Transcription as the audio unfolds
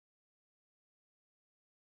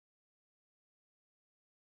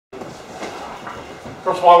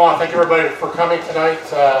First of all, I want to thank everybody for coming tonight.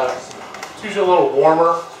 It's usually a little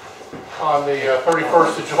warmer on the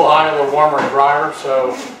 31st of July, a little warmer and drier,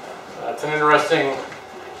 so it's an interesting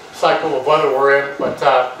cycle of weather we're in. But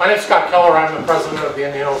my name is Kellar. I'm the president of the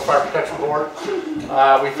Indian Hills Fire Protection Board.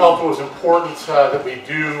 We felt it was important that we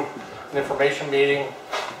do an information meeting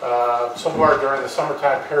somewhere during the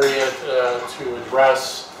summertime period to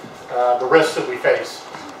address the risks that we face.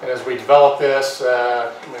 And as we develop this,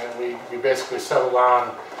 we basically settled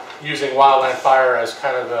on using wildland fire as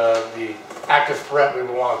kind of the active threat we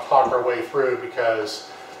would want to talk our way through, because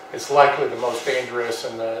it's likely the most dangerous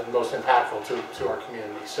and the most impactful to our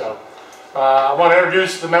community. So I want to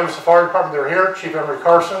introduce the members of the fire department that are here. Chief Emery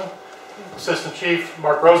Carson, Assistant Chief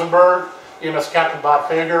Marc Rosenberg, EMS Captain Bob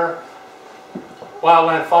Fager,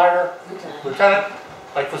 Wildland Fire Lieutenant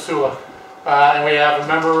Mike Fasula. And we have a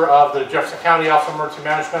member of the Jefferson County Office of Emergency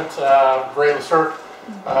Management, Ray Lacert,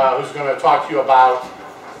 who's going to talk to you about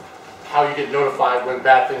how you get notified when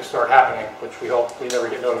bad things start happening, which we hope we never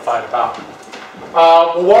get notified about.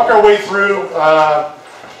 We'll walk our way through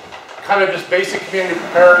kind of just basic community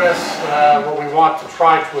preparedness, what we want to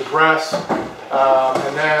try to address,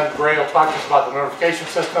 and then Ray will talk to us about the notification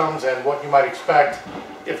systems and what you might expect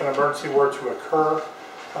if an emergency were to occur.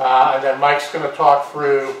 And then Mike's going to talk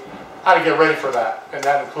through how to get ready for that, and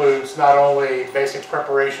that includes not only basic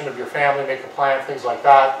preparation of your family, make a plan, things like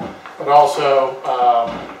that, but also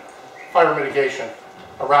fire mitigation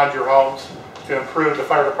around your homes to improve the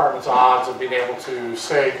fire department's odds of being able to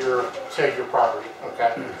save your property.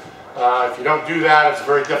 Okay, if you don't do that, it's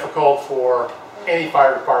very difficult for any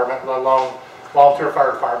fire department, let alone volunteer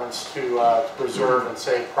fire departments, to preserve and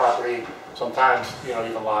save property. Sometimes,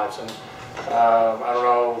 even lives. And I don't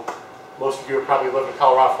know. Most of you have probably lived in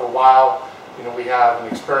Colorado for a while. We have an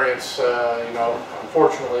experience,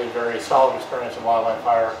 unfortunately, a very solid experience in wildland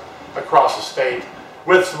fire across the state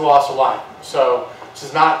with some loss of life. So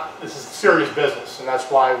this is serious business, and that's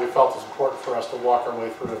why we felt it's important for us to walk our way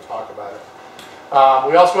through and talk about it.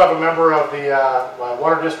 We also have a member of the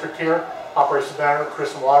Water District here, Operations Manager,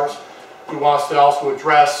 Kristen Waters, who wants to also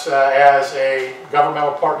address, as a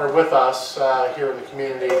governmental partner with us here in the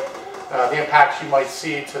community, the impacts you might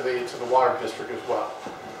see to the water district as well.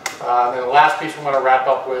 And then the last piece we want to wrap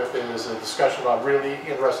up with is a discussion about really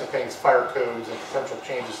interesting things, fire codes and potential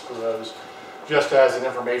changes to those, just as an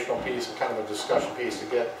informational piece and kind of a discussion piece to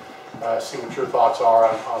get see what your thoughts are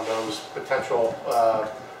on those potential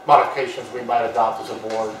modifications we might adopt as a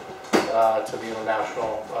board to the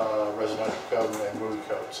International Residential Code and Movie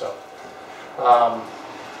Code. So.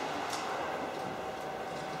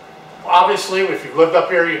 Obviously, if you've lived up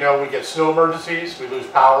here, we get snow emergencies, we lose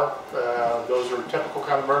power. Those are typical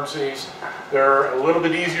kind of emergencies. They're a little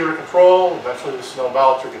bit easier to control. Eventually the snow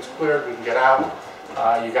melts or gets cleared, we can get out.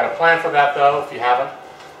 You got to plan for that though, if you haven't.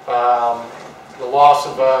 The loss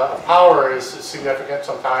of power is significant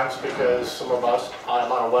sometimes, because some of us,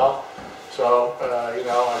 I'm on a well, so I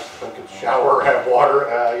don't get to shower or have water,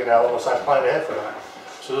 unless I plan ahead for that.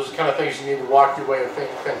 So those are the kind of things you need to walk your way and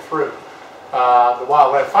think through. The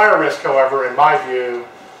wildland fire risk, however, in my view,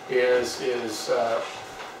 is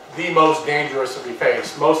the most dangerous that we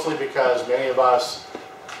face, mostly because many of us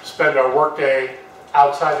spend our workday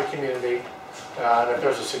outside the community, and if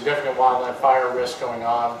there's a significant wildland fire risk going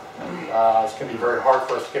on, it's going to be very hard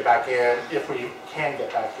for us to get back in, if we can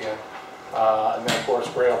get back in. And then, of course,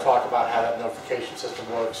 Ray will talk about how that notification system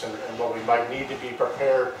works and what we might need to be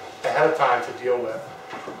prepared ahead of time to deal with.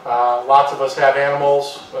 Lots of us have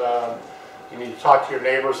animals. You need to talk to your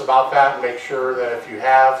neighbors about that and make sure that if you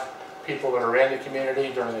have people that are in the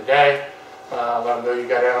community during the day, let them know you've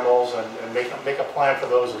got animals, and make a plan for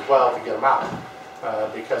those as well to get them out.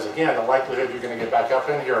 Because again, the likelihood you're going to get back up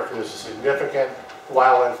in here if there's a significant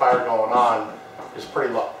wildland fire going on is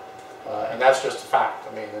pretty low. And that's just a fact.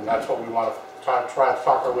 And that's what we want to try to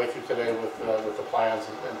talk our way through today with the plans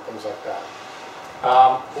and things like that.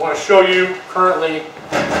 I want to show you currently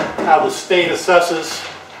how the state assesses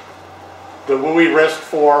the WUI risk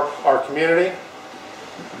for our community.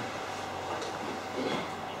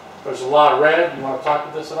 There's a lot of red. You want to talk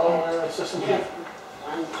about this at all, Assistant Chief?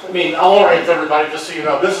 I'll orient everybody just so you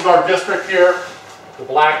know. This is our district here. The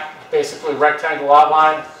black, basically rectangle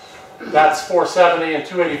outline. That's 470 and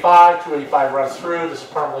 285. 285 runs through. This is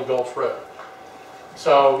permanently Gulch Road.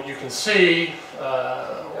 So you can see.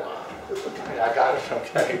 I got it.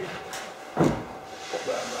 Okay.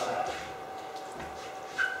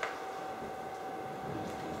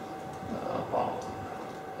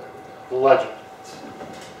 The legend.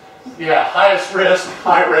 Yeah, highest risk,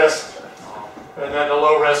 high risk, and then the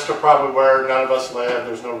low risk are probably where none of us live.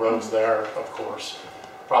 There's no roads there, of course.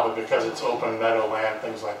 probably because it's open meadowland,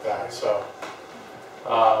 things like that. So,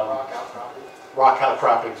 Rock outcropping. rock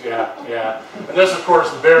outcroppings, yeah. And this, of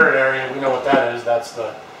course, the buried area. We know what that is. That's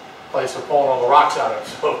the place they're pulling all the rocks out of.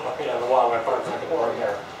 So, yeah, the wildland fire's not going to work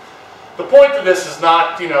there. The point of this is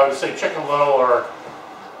not, to say Chicken Little or,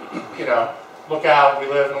 look out. We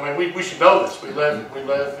live. I mean, we should know this. We live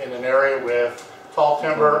in an area with tall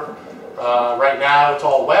timber. Right now, it's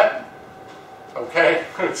all wet. Okay,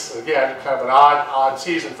 it's again kind of an odd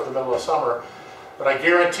season for the middle of summer, but I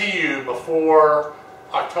guarantee you before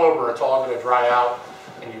October it's all going to dry out,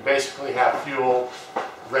 and you basically have fuel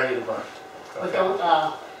ready to burn. Okay? But don't,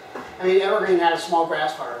 I mean, Evergreen had a small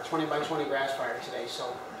grass fire, a 20 by 20 grass fire today,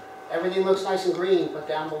 so everything looks nice and getting but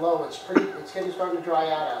down below it's starting to dry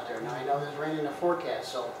out there. Now I know there's rain in the forecast,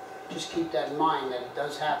 so just keep that in mind that it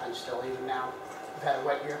does happen still, even now we've had a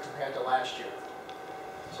wet year compared to last year.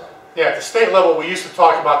 So. Yeah, at the state level, we used to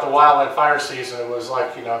talk about the wildland fire season. It was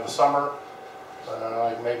like, the summer,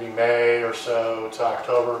 like maybe May or so to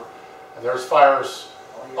October. And there's fires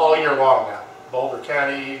all year long now. Boulder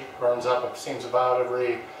County burns up, it seems about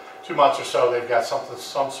every 2 months or so, they've got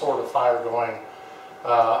some sort of fire going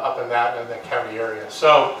up in that county area.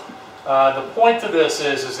 So the point to this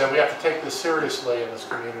is that we have to take this seriously in this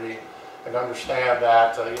community and understand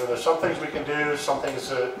that there's some things we can do, some things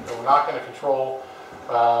that we're not going to control.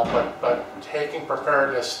 But taking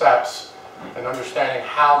preparedness steps and understanding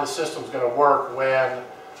how the system's going to work when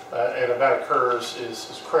an event occurs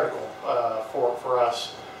is critical for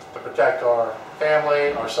us to protect our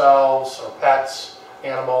family, ourselves, our pets,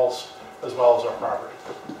 animals, as well as our property.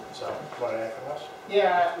 So, you want to add anything else?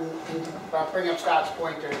 Yeah, and I'll bring up Scott's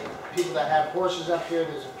point. There are people that have horses up here.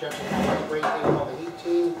 There's a great thing called the heat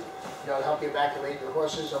team. They'll help you evacuate your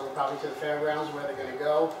horses over probably to the fairgrounds where they're going to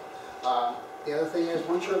go. The other thing is,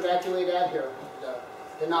 once you evacuate out here,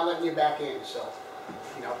 they're not letting you back in. So,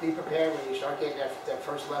 be prepared when you start getting that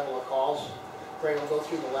first level of calls. Great, we'll go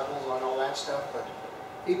through the levels on all that stuff, but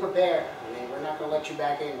be prepared. I mean, we're not going to let you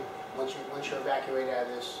back in once you're evacuated out of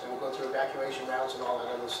this, and we'll go through evacuation routes and all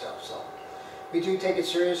that other stuff. So, we do take it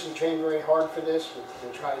serious. We train very hard for this.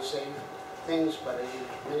 We try to save things, but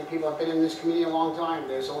many people have been in this community a long time.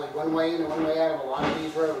 There's only one way in and one way out of a lot of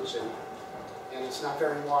these roads, and it's not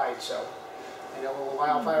very wide. So. When the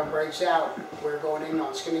wildfire breaks out, we're going in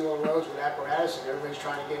on skinny little roads with apparatus, and everybody's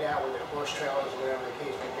trying to get out with their horse trailers or whatever the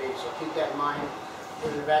case may be. So keep that in mind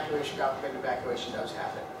when an evacuation does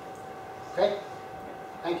happen. Okay?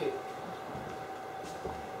 Thank you.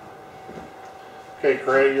 Okay,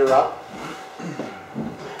 Gray, you're up.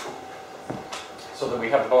 So that we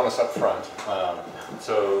have the bonus up front.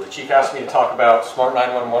 So the chief asked me to talk about Smart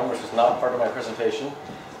 911, which is not part of my presentation.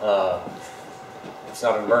 It's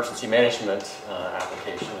not an emergency management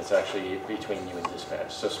application. It's actually between you and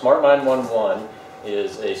dispatch. So Smart 911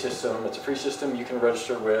 is a system, it's a free system you can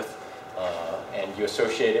register with, and you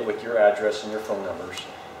associate it with your address and your phone numbers.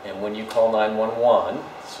 And when you call 911,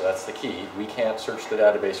 so that's the key, we can't search the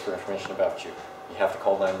database for information about you. You have to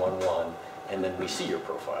call 911, and then we see your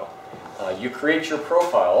profile. You create your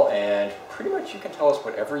profile, and pretty much you can tell us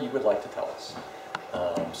whatever you would like to tell us.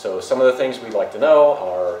 So some of the things we'd like to know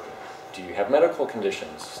are, do you have medical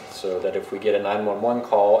conditions? So that if we get a 911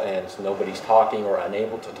 call and nobody's talking or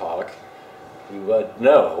unable to talk, we would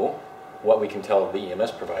know what we can tell the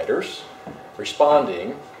EMS providers.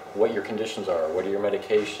 Responding, what your conditions are, what are your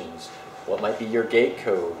medications, what might be your gate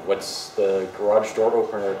code, what's the garage door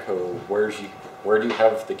opener code, where do you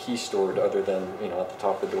have the key stored other than at the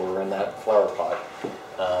top of the door or in that flower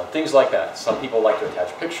pot. Things like that. Some people like to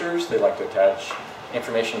attach pictures, they like to attach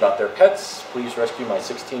information about their pets. Please rescue my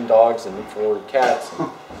 16 dogs and 4 cats and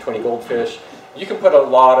 20 goldfish. You can put a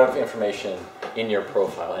lot of information in your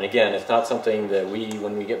profile. And again, it's not something that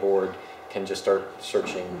when we get bored, can just start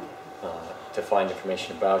searching to find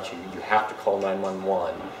information about you. You have to call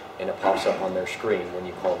 911, and it pops up on their screen when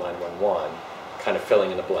you call 911, kind of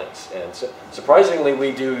filling in the blanks. And so, surprisingly,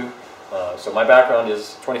 we do. So my background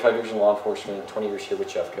is 25 years in law enforcement, 20 years here with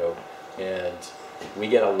Jeffco, and we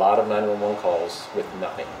get a lot of 911 calls with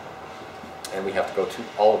nothing, and we have to go to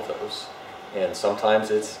all of those. And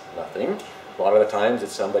sometimes it's nothing. A lot of the times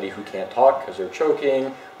it's somebody who can't talk because they're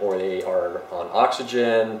choking, or they are on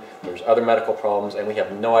oxygen, there's other medical problems, and we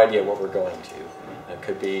have no idea what we're going to. It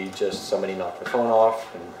could be just somebody knocked their phone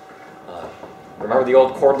off. And, remember the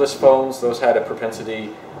old cordless phones? Those had a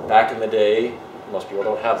propensity back in the day, most people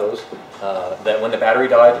don't have those, that when the battery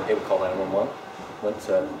died, it would call 911. Went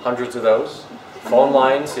to hundreds of those. Phone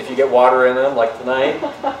lines, if you get water in them, like tonight,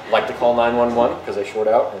 like to call 911 because they short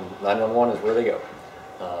out, and 911 is where they go.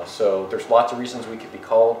 So there's lots of reasons we could be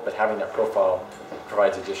called, but having that profile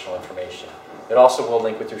provides additional information. It also will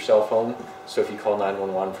link with your cell phone. So if you call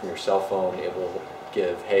 911 from your cell phone, it will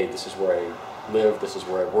give, hey, this is where I live, this is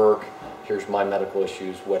where I work, here's my medical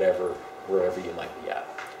issues, whatever, wherever you might be at.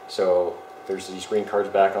 So there's these green cards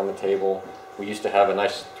back on the table. We used to have a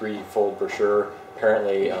nice 3-fold brochure.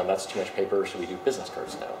 Apparently that's too much paper, so we do business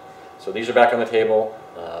cards now. So these are back on the table.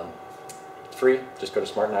 It's free. Just go to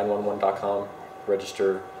smart911.com,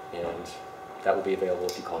 register, and that will be available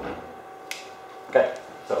if you call me. Okay,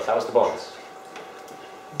 so that was the bonus.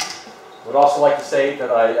 Would also like to say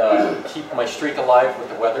that I keep my streak alive with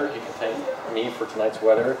the weather. You can thank me for tonight's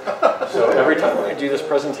weather. So every time I do this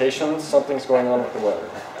presentation, something's going on with the weather.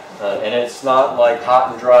 And it's not like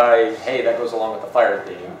hot and dry, hey, that goes along with the fire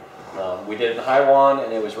theme. We did it in Haiwan,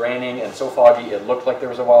 and it was raining and so foggy it looked like there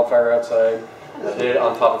was a wildfire outside. I did it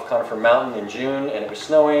on top of Conifer Mountain in June, and it was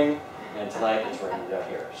snowing, and tonight it's raining down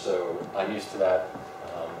here. So I'm used to that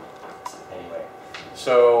anyway.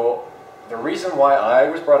 So the reason why I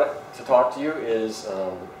was brought up to talk to you is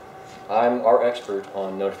I'm our expert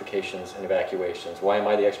on notifications and evacuations. Why am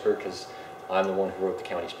I the expert? Because I'm the one who wrote the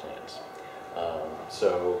county's plans.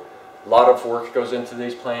 So a lot of work goes into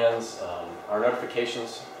these plans. Our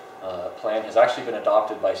notifications plan has actually been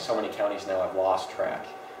adopted by so many counties now I've lost track.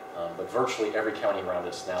 But virtually every county around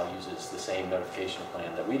us now uses the same notification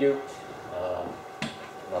plan that we do.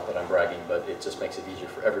 Not that I'm bragging, but it just makes it easier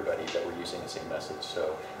for everybody that we're using the same message.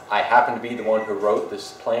 So I happen to be the one who wrote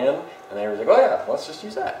this plan, and they were like, oh yeah, let's just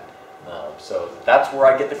use that. So that's where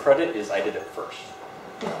I get the credit, is I did it first.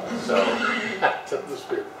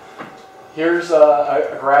 Here's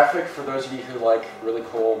a graphic for those of you who like really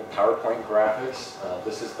cool PowerPoint graphics.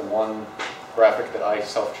 This is the one graphic that I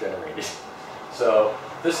self-generated. So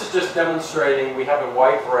this is just demonstrating we have a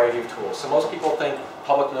wide variety of tools. So most people think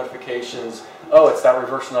public notifications, oh, it's that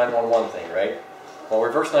reverse 911 thing, right? Well,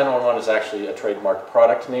 reverse 911 is actually a trademark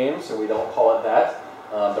product name, so we don't call it that.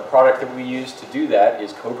 The product that we use to do that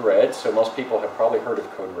is Code Red, so most people have probably heard of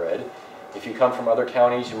Code Red. If you come from other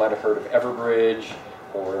counties, you might have heard of Everbridge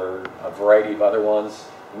or a variety of other ones.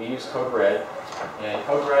 We use Code Red, and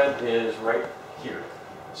Code Red is right here.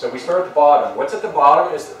 So we start at the bottom. What's at the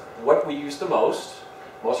bottom is what we use the most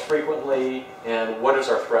frequently, and what is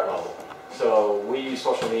our threat level. So we use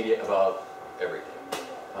social media about everything.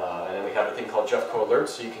 And then we have a thing called Jeffco Alerts,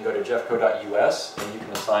 so you can go to jeffco.us and you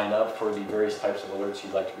can sign up for the various types of alerts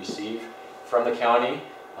you'd like to receive from the county.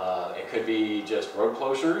 It could be just road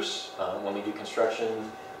closures when we do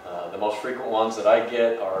construction. The most frequent ones that I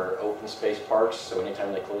get are open space parks, so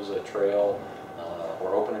anytime they close a trail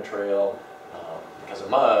or open a trail because of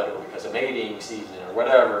mud or because of mating season or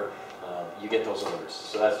whatever, you get those alerts.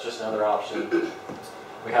 So that's just another option.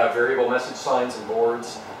 We have variable message signs and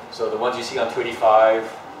boards. So the ones you see on 285,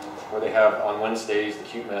 where they have on Wednesdays the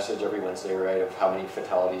cute message every Wednesday, right, of how many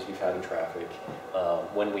fatalities we've had in traffic.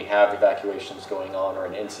 When we have evacuations going on or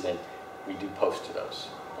an incident, we do post to those.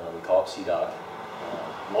 We call it CDOT.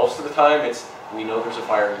 Most of the time it's, we know there's a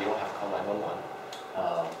fire, you don't have to call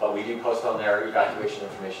 911. But we do post on there evacuation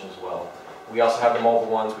information as well. We also have the mobile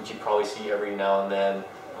ones, which you probably see every now and then.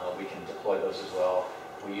 We can deploy those as well.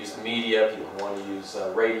 We use the media, people who want to use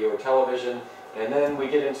radio or television. And then we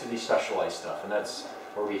get into the specialized stuff, and that's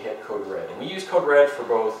where we hit Code Red. And we use Code Red for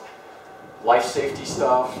both life safety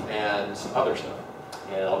stuff and other stuff.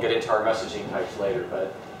 And I'll get into our messaging types later,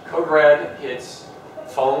 but Code Red hits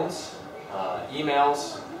phones,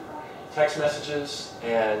 emails, text messages,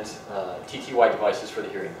 and TTY devices for the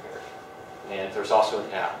hearing impaired. And there's also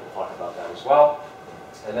an app, we'll talk about that as well.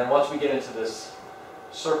 And then once we get into this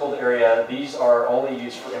circled area, these are only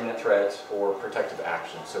used for imminent threats or protective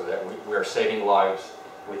action, so that we are saving lives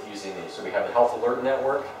with using these. So we have the Health Alert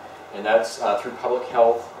Network, and that's through public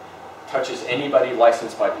health, touches anybody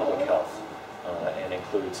licensed by public health, and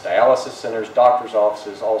includes dialysis centers, doctors'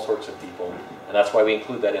 offices, all sorts of people, and that's why we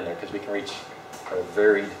include that in there, because we can reach a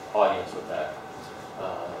varied audience with that.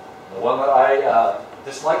 The one that I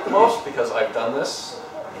dislike the most, because I've done this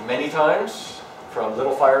many times, from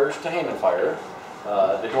little fires to Hayman Fire,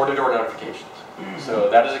 the door-to-door notifications. So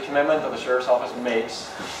that is a commitment that the Sheriff's Office makes,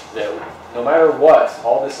 that no matter what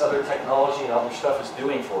all this other technology and other stuff is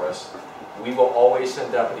doing for us, we will always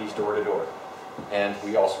send deputies door-to-door. And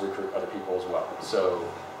we also recruit other people as well. So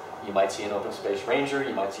you might see an open space ranger,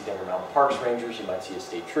 you might see Denver Mountain Parks rangers, you might see a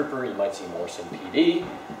state trooper, you might see Morrison PD.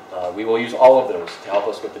 We will use all of those to help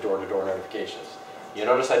us with the door-to-door notifications. You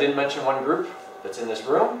notice I didn't mention one group that's in this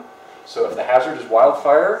room. So if the hazard is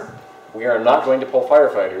wildfire, we are not going to pull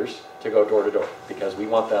firefighters to go door to door, because we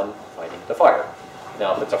want them fighting the fire.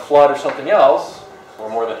 Now, if it's a flood or something else, we're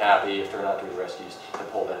more than happy, if they're not doing rescues, to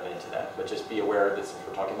pull them into that. But just be aware that since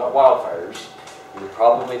we're talking about wildfires, You're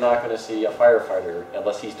probably not going to see a firefighter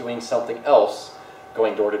unless he's doing something else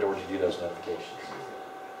going door to door to do those notifications.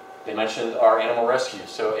 They mentioned our animal rescue,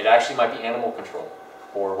 so it actually might be animal control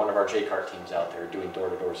or one of our JCART teams out there doing door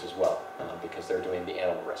to doors as well, because they're doing the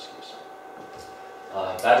animal rescues.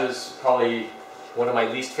 That is probably one of my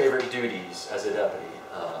least favorite duties as a deputy,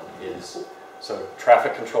 is so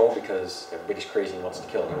traffic control, because everybody's crazy and wants to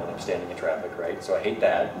kill me when I'm standing in traffic, right? So I hate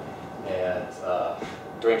that. And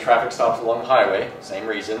doing traffic stops along the highway, same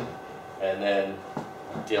reason. And then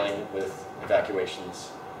dealing with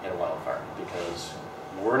evacuations in a wildfire, because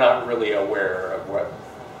we're not really aware of what,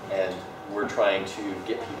 and we're trying to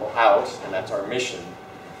get people out, and that's our mission.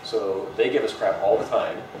 So they give us crap all the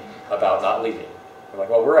time about not leaving. They're like,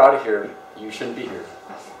 well, we're out of here, you shouldn't be here.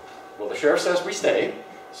 Well, the sheriff says we stay,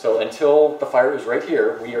 so until the fire is right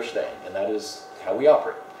here, we are staying, and that is how we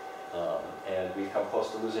operate. And we've come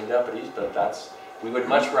close to losing deputies, but we would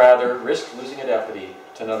much rather risk losing a deputy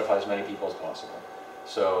to notify as many people as possible.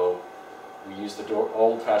 So we use the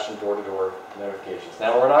old-fashioned door-to-door notifications.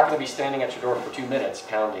 Now, we're not going to be standing at your door for 2 minutes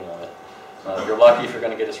pounding on it. You're lucky if you're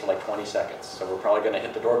going to get us for like 20 seconds. So we're probably going to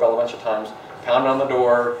hit the doorbell a bunch of times, pound on the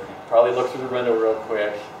door, probably look through the window real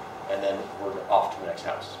quick, and then we're off to the next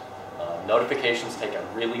house. Notifications take a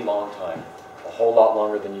really long time, a whole lot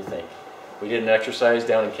longer than you think. We did an exercise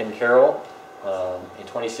down in Ken Caryl in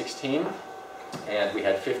 2016, and we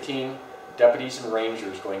had 15 deputies and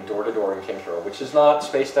rangers going door to door in Ken Caryl, which is not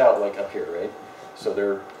spaced out like up here, right? So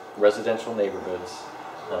they're residential neighborhoods,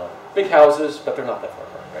 big houses, but they're not that far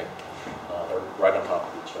apart, right? They're right on top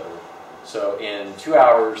of each other. So in 2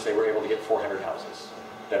 hours, they were able to get 400 houses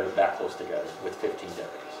that are that close together with 15 deputies.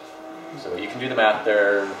 So you can do the math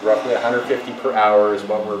there. Roughly 150 per hour is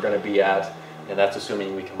what we're going to be at, and that's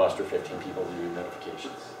assuming we can muster 15 people to do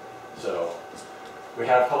notifications. So we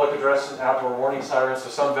have public address and outdoor warning sirens. So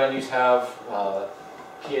some venues have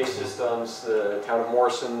PA systems. The town of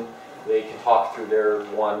Morrison, they can talk through their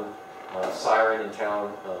one siren in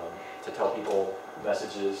town to tell people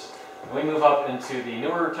messages. And we move up into the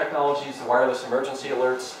newer technologies, the wireless emergency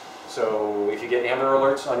alerts. So if you get Amber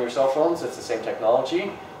alerts on your cell phones, it's the same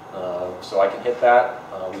technology. So I can hit that.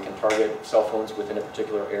 We can target cell phones within a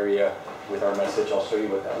particular area with our message. I'll show you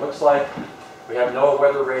what that looks like. We have NOAA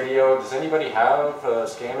weather radio. Does anybody have a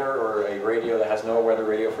scanner or a radio that has NOAA weather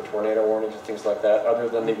radio for tornado warnings and things like that, other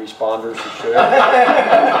than the responders who should?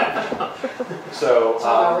 So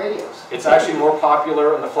it's actually more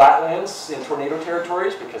popular in the flatlands in tornado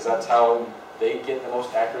territories, because that's how they get the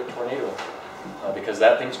most accurate tornado info, because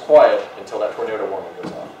that thing's quiet until that tornado warning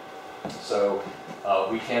goes off. So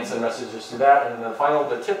we can send messages to that. And then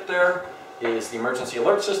the tip there is the emergency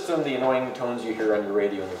alert system, the annoying tones you hear on your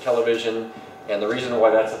radio and your television. And the reason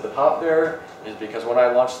why that's at the top there is because when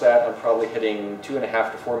I launch that, I'm probably hitting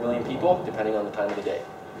 2.5 to 4 million people, depending on the time of the day.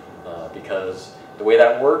 Because the way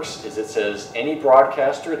that works is it says any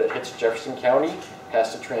broadcaster that hits Jefferson County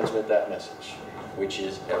has to transmit that message, which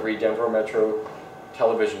is every Denver Metro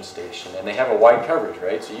television station. And they have a wide coverage,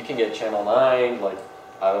 right? So you can get Channel 9, like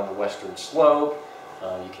out on the western slope.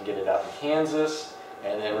 You can get it out in Kansas.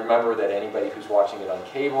 And then remember that anybody who's watching it on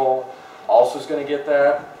cable also is going to get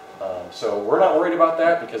that. So we're not worried about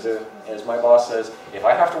that, because as my boss says, if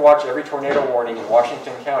I have to watch every tornado warning in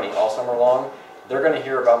Washington County all summer long, they're going to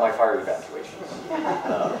hear about my fire evacuations.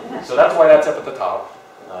 So that's why that's up at the top,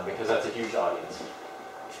 because that's a huge audience.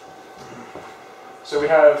 So we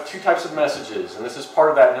have 2 types of messages, and this is part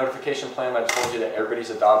of that notification plan I told you that everybody's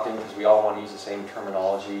adopting, because we all want to use the same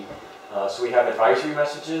terminology. So we have advisory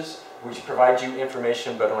messages, which provide you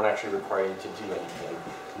information but don't actually require you to do anything.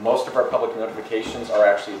 Most of our public notifications are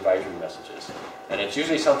actually advisory messages. And it's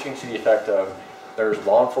usually something to the effect of, there's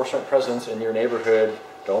law enforcement presence in your neighborhood,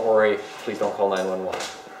 don't worry, please don't call 911.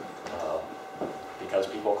 Because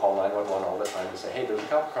people call 911 all the time and say, hey, there's a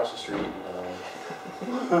cop across the street.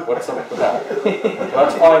 What's up with that? Well,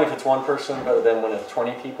 that's fine if it's one person, but then when it's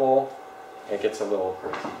 20 people, it gets a little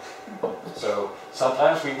crazy. So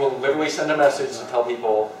sometimes we will literally send a message to tell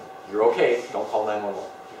people, you're okay, don't call 911.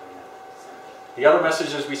 The other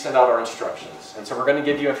messages we send out are instructions. And so we're going to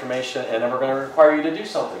give you information, and then we're going to require you to do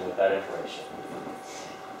something with that information.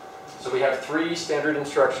 So we have 3 standard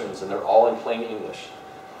instructions, and they're all in plain English.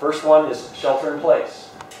 First one is shelter in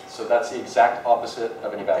place. So that's the exact opposite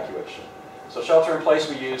of an evacuation. So shelter in place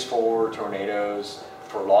we use for tornadoes,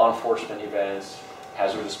 for law enforcement events,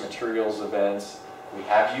 hazardous materials events. We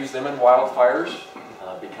have used them in wildfires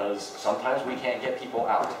because sometimes we can't get people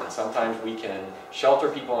out, and sometimes we can shelter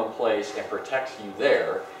people in place and protect you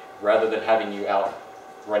there rather than having you out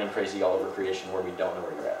running crazy all over creation where we don't know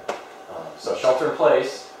where you're at. So shelter in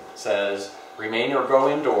place says remain or go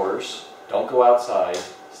indoors Don't go outside,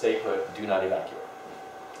 stay put, do not evacuate.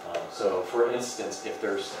 So for instance, if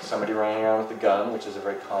there's somebody running around with a gun, which is a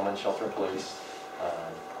very common shelter in place,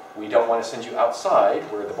 we don't want to send you outside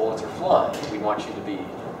where the bullets are flying. We want you to be,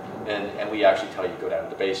 and we actually tell you go down to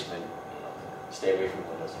the basement, stay away from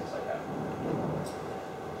windows, things like that.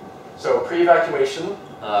 So pre-evacuation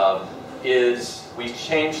is, we've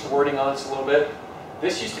changed the wording on this a little bit.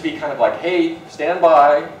 This used to be kind of like, hey, stand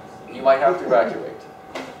by, you might have to evacuate.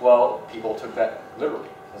 Well, people took that literally.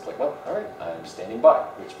 It's like, well, all right, I'm standing by,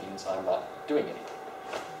 which means I'm not doing anything.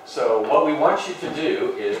 So what we want you to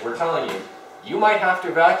do is, we're telling you, you might have to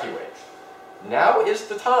evacuate. Now is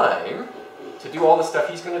the time to do all the stuff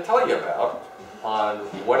he's going to tell you about on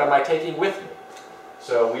what am I taking with me.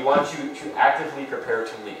 So we want you to actively prepare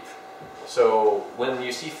to leave. So when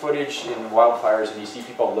you see footage in wildfires and you see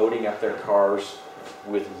people loading up their cars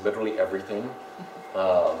with literally everything,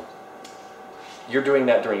 you're doing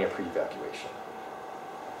that during a pre-evacuation.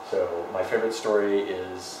 So my favorite story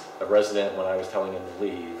is a resident, when I was telling him to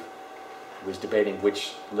leave, was debating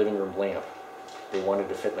which living room lamp they wanted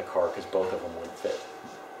to fit in the car because both of them wouldn't fit.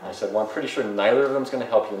 And I said, well, I'm pretty sure neither of them is going to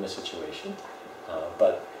help you in this situation.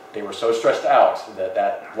 But they were so stressed out that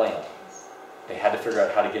that lamp, they had to figure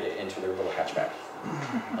out how to get it into their little hatchback.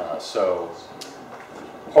 So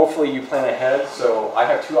hopefully you plan ahead. So I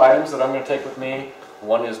have 2 items that I'm going to take with me.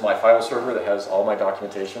 One is my file server that has all my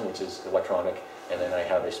documentation, which is electronic, and then I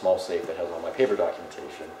have a small safe that has all my paper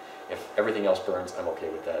documentation. If everything else burns, I'm okay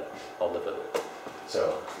with that. I'll live with it.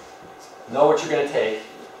 So know what you're going to take.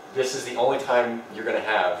 This is the only time you're going to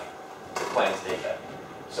have the plan to take that.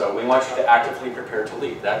 So we want you to actively prepare to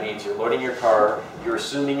leave. That means you're loading your car, you're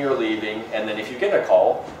assuming you're leaving, and then if you get a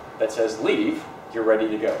call that says leave, you're ready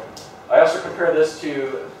to go. I also compare this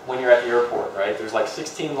to when you're at the airport, right? There's like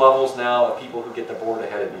 16 levels now of people who get the board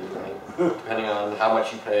ahead of you, right? Depending on how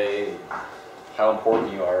much you pay, how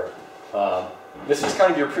important you are. This is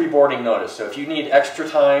kind of your pre-boarding notice. So if you need extra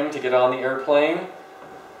time to get on the airplane,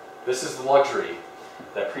 this is the luxury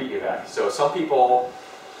that pre-evac. So some people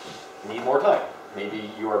need more time.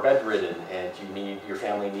 Maybe you are bedridden and your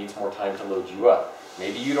family needs more time to load you up.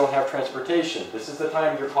 Maybe you don't have transportation. This is the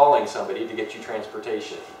time you're calling somebody to get you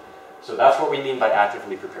transportation. So that's what we mean by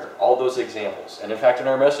actively prepared. All those examples. And in fact, in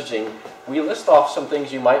our messaging, we list off some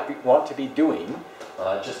things you might want to be doing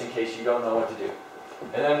just in case you don't know what to do.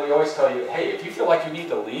 And then we always tell you, hey, if you feel like you need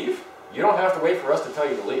to leave, you don't have to wait for us to tell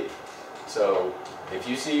you to leave. So if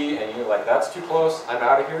you see and you're like, that's too close, I'm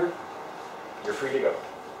out of here, you're free to go.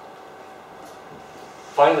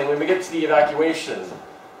 Finally, when we get to the evacuation,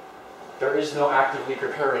 there is no actively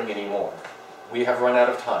preparing anymore. We have run out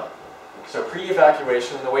of time. So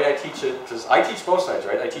pre-evacuation, the way I teach it, because I teach both sides,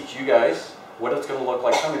 right? I teach you guys what it's going to look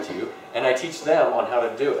like coming to you, and I teach them on how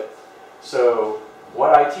to do it. So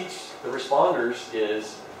what I teach the responders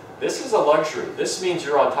is, this is a luxury. This means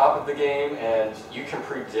you're on top of the game and you can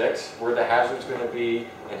predict where the hazard's going to be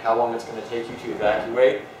and how long it's going to take you to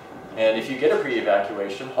evacuate. And if you get a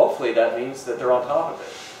pre-evacuation, hopefully that means that they're on top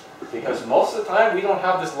of it. Because most of the time, we don't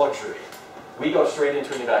have this luxury. We go straight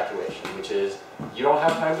into an evacuation, which is, you don't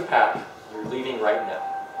have time to pack, you're leaving right now.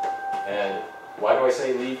 And why do I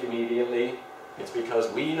say leave immediately? It's because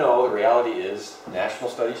we know the reality is, national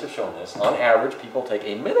studies have shown this, on average, people take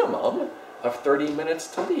a minimum of 30 minutes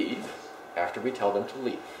to leave after we tell them to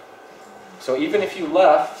leave. So even if you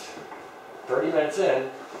left 30 minutes in,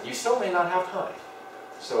 you still may not have time.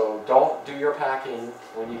 So don't do your packing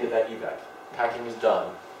when you get that evac. Packing is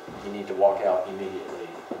done. You need to walk out immediately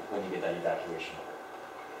when you get that evacuation order.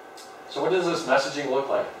 So what does this messaging look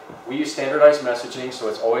like? We use standardized messaging, so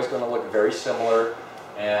it's always going to look very similar.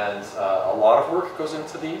 And a lot of work goes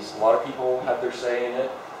into these. A lot of people have their say in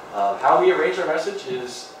it. How we arrange our message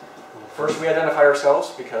is, first we identify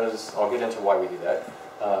ourselves, because I'll get into why we do that.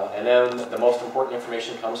 And then the most important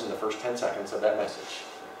information comes in the first 10 seconds of that message.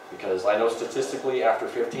 Because I know statistically after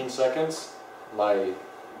 15 seconds, my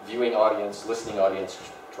viewing audience, listening audience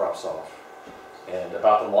drops off. And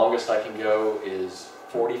about the longest I can go is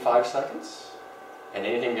 45 seconds. And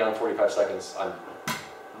anything beyond 45 seconds, I'm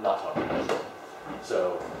not talking about.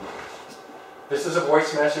 So this is a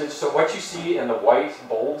voice message. So what you see in the white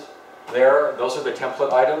bold there, those are the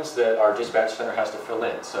template items that our dispatch center has to fill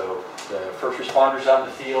in. So the first responders out in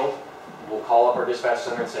the field will call up our dispatch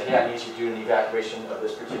center and say, hey, I need you to do an evacuation of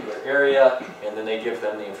this particular area, and then they give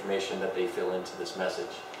them the information that they fill into this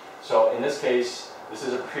message. So in this case, this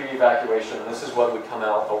is a pre-evacuation, and this is what would come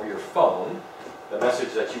out over your phone, the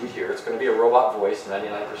message that you would hear. It's going to be a robot voice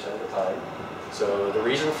 99% of the time. So the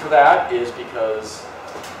reason for that is because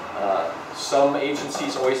Some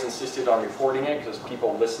agencies always insisted on recording it because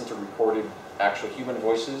people listen to recorded actual human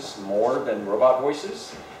voices more than robot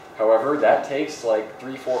voices. However, that takes like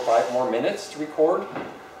 3, 4, 5 more minutes to record.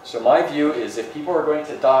 So my view is if people are going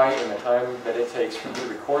to die in the time that it takes for you to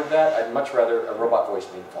record that, I'd much rather a robot voice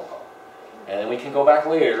make a phone call. And then we can go back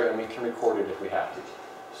later and we can record it if we have to.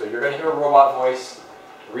 So you're going to hear a robot voice.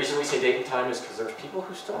 The reason we say date and time is because there's people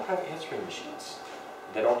who still have answering machines.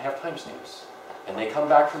 They don't have timestamps. And they come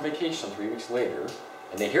back from vacation 3 weeks later,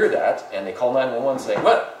 and they hear that, and they call 911 saying,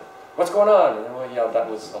 what's going on? And well, yeah, that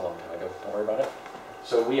was a long time ago. Don't worry about it.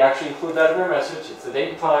 So we actually include that in our message. It's the date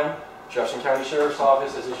and time. Jefferson County Sheriff's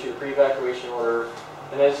Office has issued a pre-evacuation order.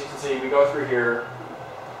 And as you can see, we go through here.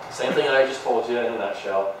 Same thing I just told you in a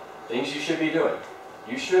nutshell. Things you should be doing.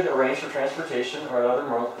 You should arrange for transportation or other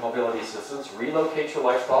mobility assistance, relocate your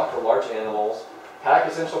livestock or large animals,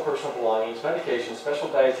 pack essential personal belongings, medications, special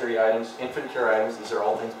dietary items, infant care items. These are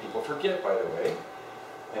all things people forget, by the way.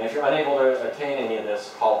 And if you're unable to attain any of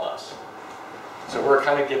this, call us. So we're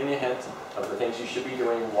kind of giving you a hint of the things you should be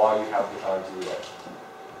doing while you have the time to do that.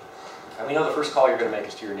 And we know the first call you're going to make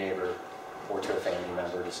is to your neighbor or to a family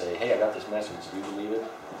member to say, hey, I got this message. Do you believe it?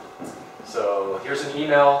 So here's an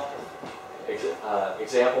email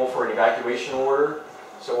example for an evacuation order.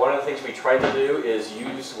 So one of the things we try to do is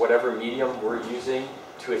use whatever medium we're using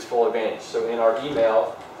to its full advantage. So in our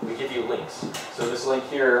email, we give you links. So this link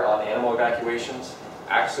here on animal evacuations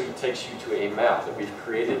actually takes you to a map that we've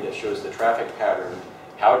created that shows the traffic pattern,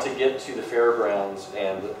 how to get to the fairgrounds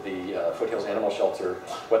and the Foothills Animal Shelter,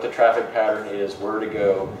 what the traffic pattern is, where to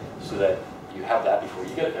go, so that you have that before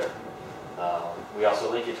you get there. We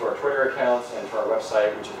also link you to our Twitter accounts and to our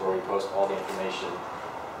website, which is where we post all the information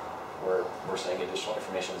where we're saying additional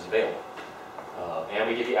information is available. And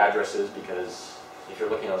we give you addresses because if you're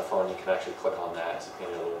looking on the phone, you can actually click on that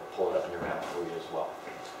and it'll pull it up in your map for you as well.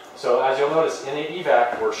 So as you'll notice, in the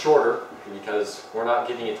evac, we're shorter because we're not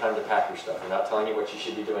giving you time to pack your stuff. We're not telling you what you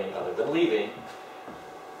should be doing other than leaving.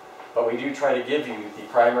 But we do try to give you the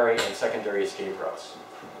primary and secondary escape routes.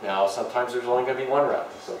 Now, sometimes there's only going to be one route.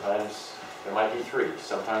 Sometimes there might be 3.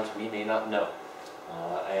 Sometimes we may not know.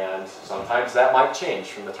 And sometimes that might change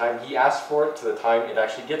from the time he asks for it to the time it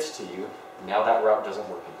actually gets to you. Now that route doesn't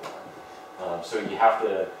work anymore. So you have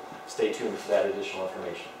to stay tuned for that additional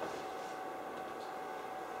information.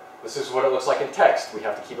 This is what it looks like in text. We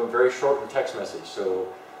have to keep them very short in text message.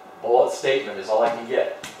 So bullet statement is all I can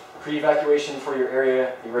get. Pre-evacuation for your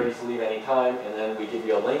area, be ready to leave anytime, and then we give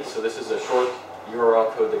you a link. So this is a short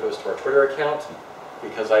URL code that goes to our Twitter account,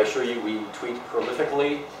 because I assure you we tweet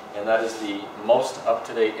prolifically, and that is the most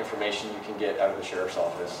up-to-date information you can get out of the Sheriff's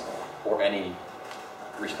Office or any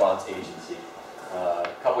response agency. A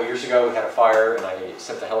couple of years ago we had a fire and I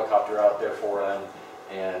sent a helicopter out there for them,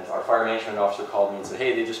 and our fire management officer called me and said,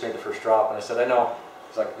 hey, they just made the first drop. And I said, I know.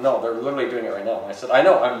 He's like, no, they're literally doing it right now. And I said, I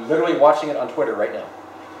know, I'm literally watching it on Twitter right now.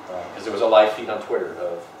 Because there was a live feed on Twitter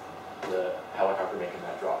of the helicopter making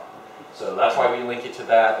that drop. So that's why we link you to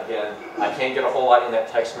that. Again, I can't get a whole lot in that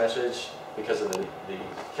text message because of the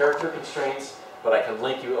character constraints, but I can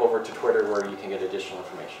link you over to Twitter where you can get additional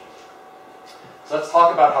information. So let's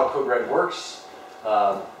talk about how Code Red works.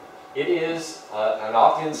 It is an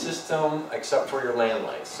opt-in system except for your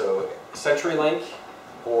landline. So CenturyLink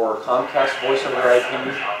or Comcast Voice over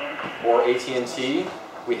IP or AT&T,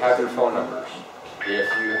 we have your phone numbers. If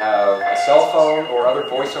you have a cell phone or other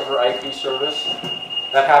voice over IP service,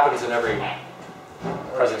 that happens in every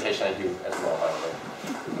presentation I do as well, by the way.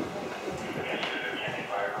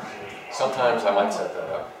 Sometimes I might set that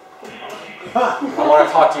up. I want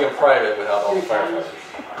to talk to you in private without all the firefighters.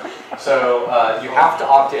 So you have to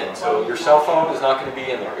opt in. So your cell phone is not going to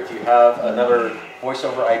be in there. If you have another voice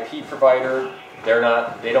over IP provider, they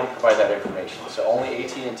don't provide that information. So only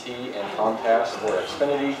AT&T and Comcast or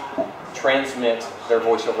Xfinity transmit their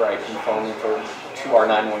voice over IP phone info to our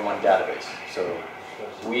 911 database. So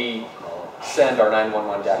we send our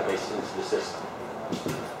 911 database into the system.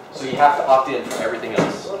 So you have to opt in for everything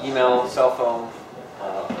else. Email, cell phone,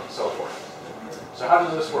 so forth. So how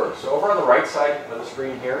does this work? So over on the right side of the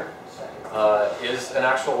screen here is an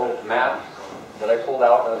actual map that I pulled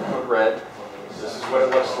out of Code Red. So this is what it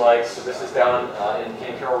looks like. So this is down in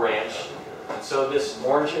Ken Caryl Ranch. And so this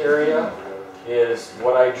orange area is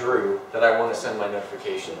what I drew that I want to send my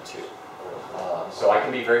notification to. So I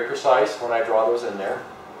can be very precise when I draw those in there.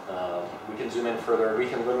 We can zoom in further. We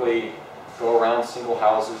can literally go around single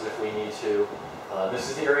houses if we need to. This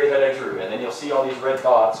is the area that I drew. And then you'll see all these red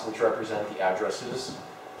dots which represent the addresses.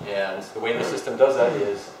 And the way the system does that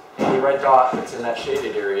is any red dot that's in that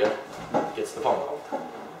shaded area gets the phone call.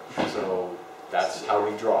 So that's how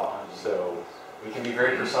we draw. So We can be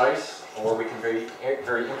very precise, or we can be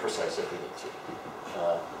very imprecise if we need to.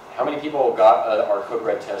 How many people got our Code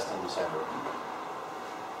Red test in December?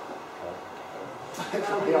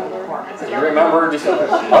 You remember December?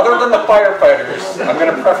 Other than the firefighters, I'm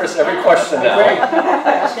going to preface every question now.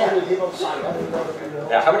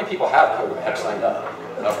 Now, how many people have signed up?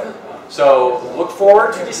 Okay. So look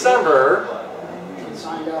forward to December.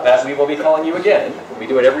 That we will be calling you again. We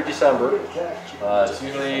do it every December. It's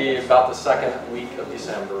usually about the second week of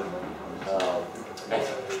December.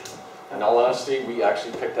 In all honesty, we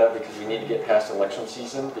actually picked that because we need to get past election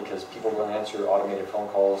season because people will answer automated phone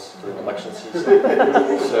calls during election season.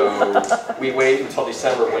 So we wait until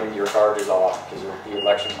December when your guard is off because the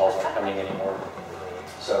election calls aren't coming anymore.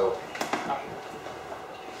 So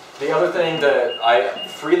the other thing that I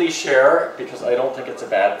freely share, because I don't think it's a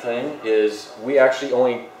bad thing, is we actually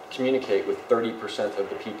only communicate with 30% of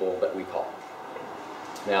the people that we call.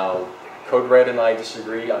 Now, Code Red and I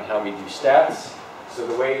disagree on how we do stats. So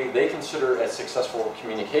the way they consider a successful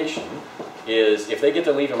communication is if they get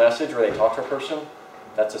to leave a message or they talk to a person,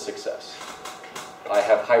 that's a success. I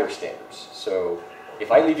have higher standards. So if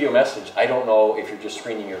I leave you a message, I don't know if you're just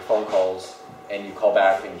screening your phone calls and you call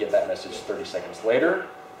back and get that message 30 seconds later,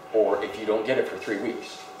 or if you don't get it for 3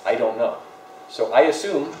 weeks. I don't know. So I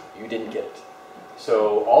assume you didn't get it.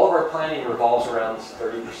 So all of our planning revolves around this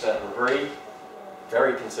 30%. We're very,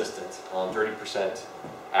 very consistent on 30%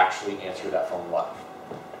 actually answer that phone live.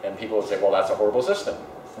 And people would say, well, that's a horrible system.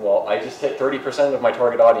 Well, I just hit 30% of my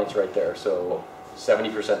target audience right there, so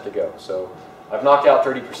 70% to go. So I've knocked out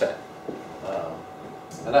 30%.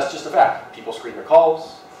 And that's just a fact. People screen their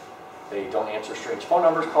calls. They don't answer strange phone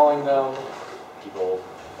numbers calling them. People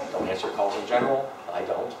don't answer calls in general. I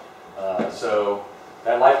don't. So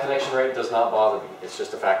that live connection rate does not bother me. It's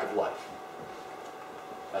just a fact of life.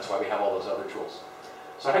 That's why we have all those other tools.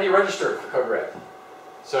 So how do you register for Code Red?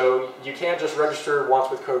 So you can't just register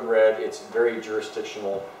once with Code Red. It's very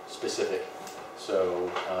jurisdictional specific.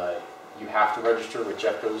 So you have to register with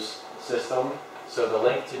Jeffco's system. So the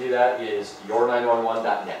link to do that is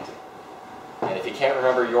your911.net. And if you can't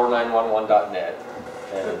remember your911.net,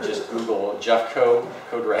 then just Google Jeffco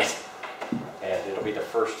Code Red, and it'll be the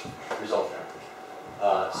first result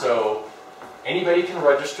there. So anybody can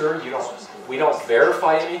register. We don't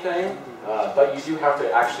verify anything. But you do have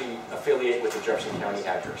to actually affiliate with the Jefferson County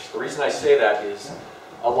address. The reason I say that is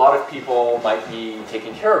a lot of people might be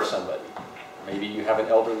taking care of somebody. Maybe you have an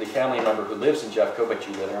elderly family member who lives in Jeffco, but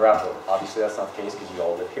you live in Arapahoe. Obviously that's not the case because you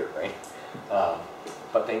all live here, right?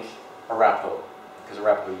 But think Arapahoe, because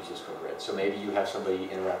Arapahoe uses Code Red. So maybe you have somebody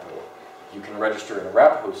in Arapahoe. You can register in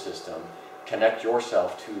Arapahoe system, connect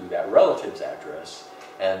yourself to that relative's address,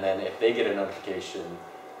 and then if they get a notification,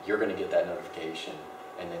 you're going to get that notification,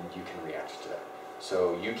 and then you can react to that.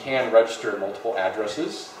 So you can register multiple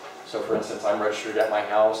addresses. So for instance, I'm registered at my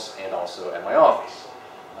house and also at my office.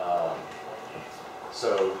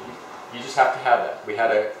 So you just have to have that.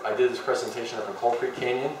 I did this presentation up in Coal Creek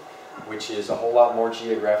Canyon, which is a whole lot more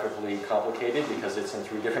geographically complicated because it's in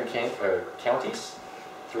 3 different counties,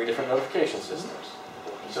 3 different notification systems.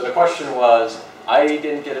 So the question was, I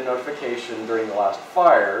didn't get a notification during the last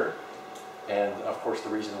fire, and of course the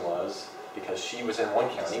reason was because she was in one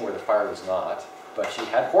county where the fire was not, but she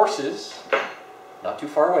had horses not too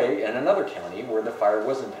far away in another county where the fire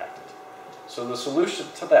was impacted. So the solution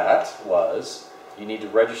to that was you need to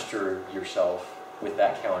register yourself with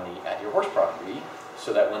that county at your horse property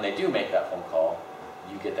so that when they do make that phone call,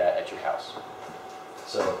 you get that at your house.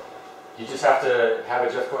 So you just have to have a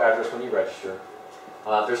Jeffco address when you register.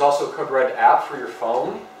 There's also a Code Red app for your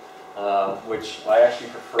phone, which I actually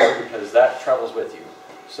prefer because that travels with you.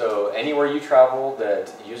 So anywhere you travel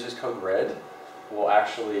that uses Code Red will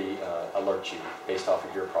actually alert you based off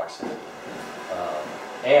of your proximity.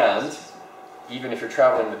 And even if you're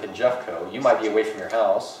traveling within Jeffco, you might be away from your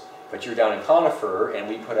house, but you're down in Conifer and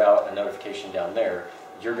we put out a notification down there.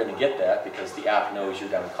 You're going to get that because the app knows you're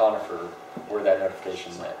down in Conifer where that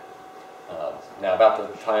notification went. Now, about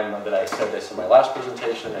the time that I said this in my last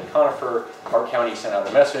presentation in Conifer, Marc County sent out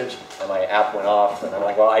a message and my app went off, and I'm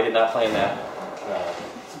like, well, I did not plan that.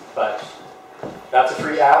 But that's a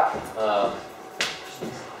free app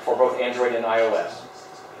for both Android and iOS.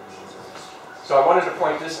 So I wanted to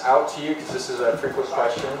point this out to you because this is a frequent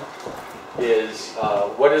question, is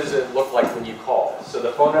what does it look like when you call? So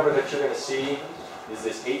the phone number that you're going to see is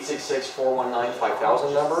this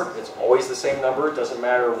 866-419-5000 number. It's always the same number. It doesn't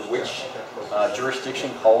matter which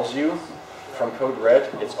jurisdiction calls you from Code Red.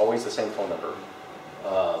 It's always the same phone number.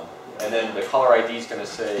 And then the caller ID is going to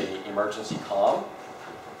say emergency comm.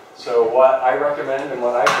 So what I recommend and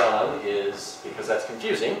what I've done is, because that's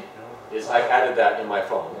confusing, is I've added that in my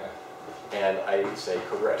phone, and I say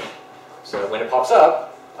code red. So when it pops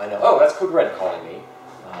up, I know, oh, that's code red calling me,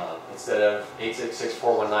 instead of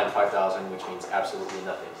 866-419-5000, which means absolutely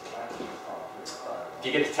nothing. If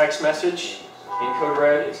you get a text message in code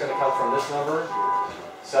red, it's going to come from this number,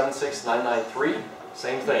 76993.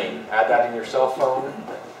 Same thing. Add that in your cell phone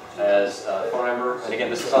as a phone number. And again,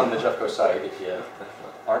 this is on the Jeffco site if you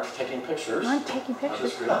aren't taking pictures. I'm taking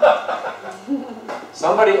pictures.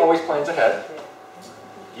 Somebody always plans ahead.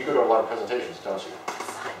 You go to a lot of presentations, don't you?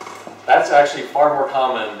 That's actually far more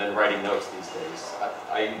common than writing notes these days.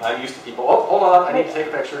 I'm used to people, oh, hold on, I need to take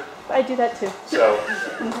a picture. I do that too. So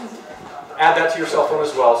add that to your cell phone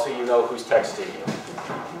as well so you know who's texting you.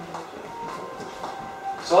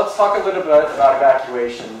 So let's talk a little bit about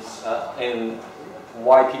evacuations and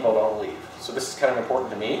why people don't leave. So this is kind of important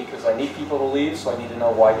to me because I need people to leave, so I need to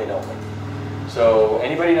know why they don't leave. So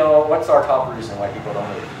anybody know what's our top reason why people don't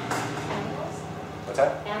leave? Animals. What's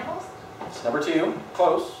that? Animals? It's number 2.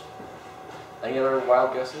 Close. Any other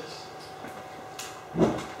wild guesses?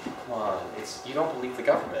 Come on, it's you don't believe the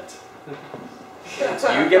government. So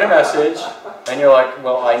you get a message, and you're like,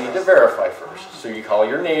 well, I need to verify first. So you call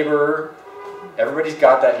your neighbor. Everybody's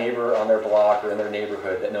got that neighbor on their block or in their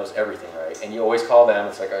neighborhood that knows everything, right? And you always call them.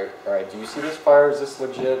 It's like, all right, do you see this fire? Is this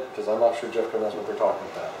legit? Because I'm not sure Jeffco knows what they're talking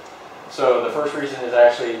about. So the first reason is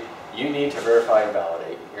actually you need to verify and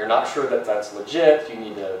validate. You're not sure that that's legit. You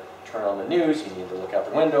need to turn on the news. You need to look out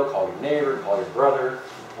the window, call your neighbor, call your brother,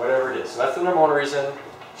 whatever it is. So that's the number 1 reason.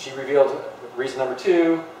 She revealed reason number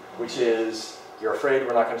 2, which is you're afraid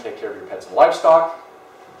we're not going to take care of your pets and livestock.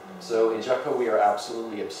 So in Jeffco, we are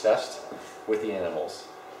absolutely obsessed with the animals.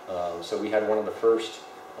 So we had one of the first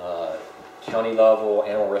county-level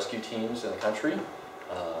animal rescue teams in the country,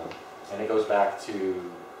 and it goes back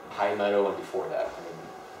to High Meadow and before that,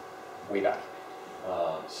 way back.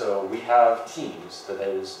 So we have teams that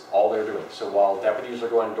is all they're doing. So while deputies are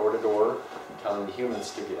going door to door, telling the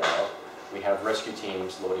humans to get out, we have rescue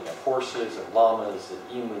teams loading up horses and llamas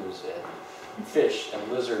and emus and fish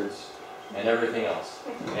and lizards and everything else.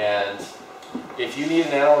 And if you need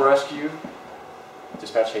an animal rescue,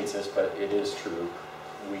 dispatch hates this, but it is true.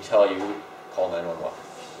 We tell you, call 911,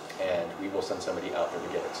 and we will send somebody out there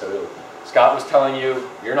to get it. So Scott was telling you,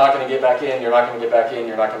 you're not going to get back in, you're not going to get back in,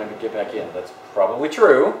 you're not going to get back in. That's probably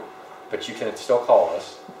true, but you can still call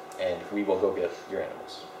us, and we will go get your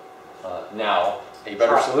animals. Now, a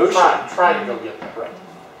better solution. Try to go get them.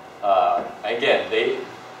 Right. Again,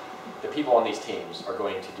 the people on these teams are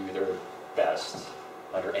going to do their best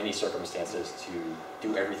under any circumstances to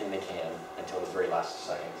do everything they can until the very last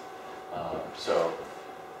second. So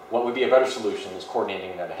what would be a better solution is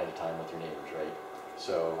coordinating that ahead of time with your neighbors, right?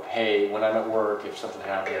 So, hey, when I'm at work, if something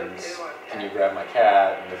happens, can you grab my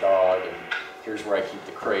cat and the dog, and here's where I keep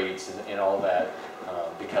the crates and all that,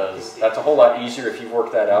 because that's a whole lot easier if you've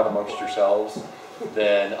worked that out amongst yourselves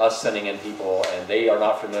than us sending in people and they are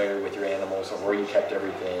not familiar with your animals or where you kept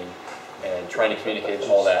everything and trying to communicate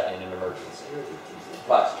all that in an emergency.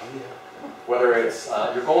 But whether it's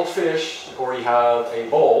your goldfish or you have a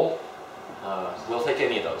bowl, we'll take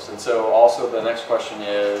any of those. And so also the next question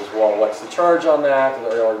is, well, what's the charge on that?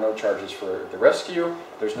 There are no charges for the rescue.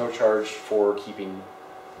 There's no charge for keeping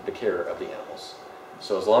the care of the animals.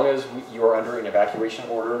 So as long as you are under an evacuation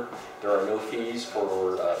order, there are no fees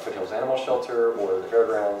for Foothills Animal Shelter or the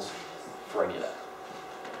fairgrounds for any of that.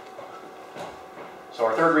 So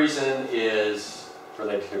our third reason is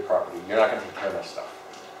related to property. You're not going to take care of my stuff.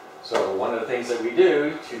 So one of the things that we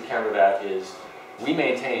do to counter that is we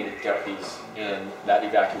maintain deputies in that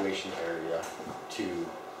evacuation area to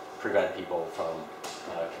prevent people from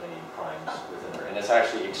committing crimes within there. And it's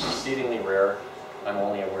actually exceedingly rare. I'm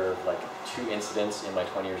only aware of like 2 incidents in my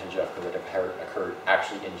 20 years in Jeffco that have occurred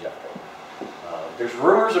actually in Jeffco. There's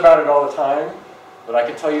rumors about it all the time, but I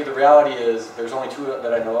can tell you the reality is there's only 2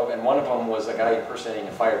 that I know of, and one of them was a guy impersonating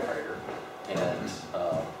a firefighter. And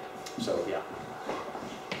so, yeah.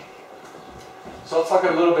 So let's talk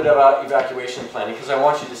a little bit about evacuation planning, because I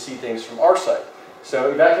want you to see things from our side.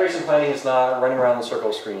 So evacuation planning is not running around the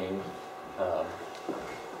circle screening.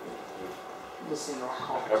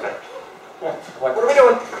 Okay. What are we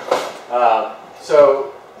doing?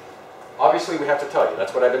 So obviously we have to tell you.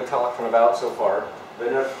 That's what I've been talking about so far, the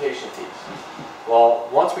notification piece. Well,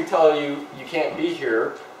 once we tell you you can't be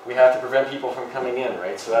here, we have to prevent people from coming in,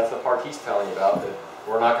 right? So that's the part he's telling you about, that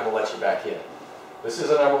we're not going to let you back in. This is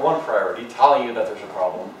a #1 priority, telling you that there's a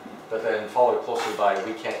problem, but then followed closely by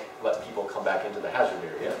we can't let people come back into the hazard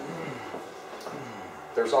area.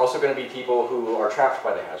 There's also going to be people who are trapped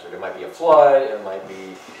by the hazard. It might be a flood, it might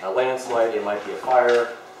be a landslide, it might be a fire.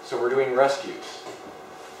 So we're doing rescues.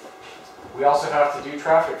 We also have to do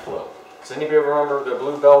traffic flow. Does anybody remember the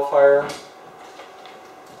Blue Bell fire,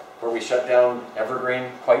 where we shut down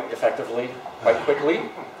Evergreen quite effectively, quite quickly?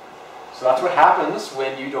 So that's what happens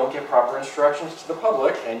when you don't give proper instructions to the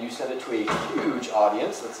public and you send it to a huge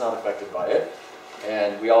audience that's not affected by it.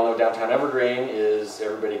 And we all know downtown Evergreen is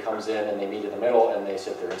everybody comes in and they meet in the middle and they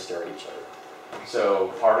sit there and stare at each other. So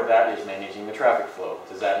part of that is managing the traffic flow.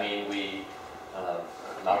 Does that mean we,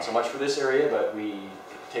 not so much for this area, but we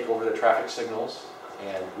take over the traffic signals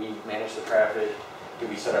and we manage the traffic? Do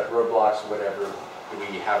we set up roadblocks, whatever? Do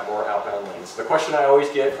we have more outbound lanes? The question I always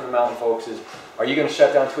get from the mountain folks is, are you going to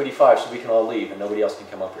shut down 285 so we can all leave and nobody else can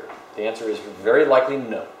come up here? The answer is very likely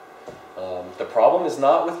no. The problem is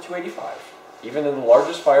not with 285. Even in the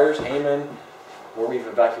largest fires, Hayman, where we've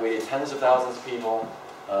evacuated tens of thousands of people,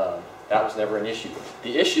 that was never an issue.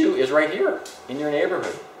 The issue is right here in your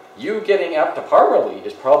neighborhood. You getting up to Parmalee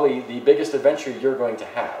is probably the biggest adventure you're going to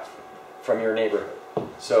have from your neighborhood.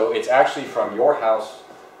 So it's actually from your house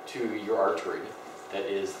to your artery that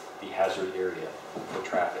is the hazard area for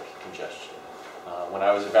traffic congestion. When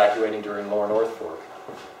I was evacuating during Lower North Fork,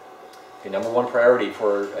 the #1 priority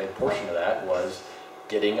for a portion of that was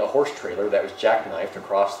getting a horse trailer that was jackknifed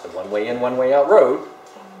across the one-way in, one-way out road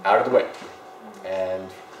out of the way. And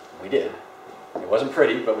we did. It wasn't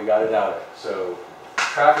pretty, but we got it out of it. So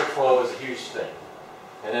traffic flow is a huge thing.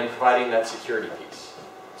 And then providing that security piece.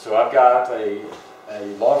 So I've got a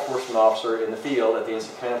law enforcement officer in the field at the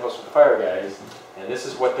instant command post with the fire guys, and this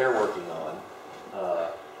is what they're working on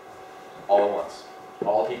all at once.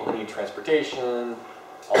 All people who need transportation,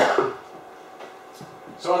 all.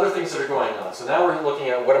 So other things that are going on. So now we're looking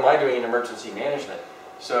at what am I doing in emergency management.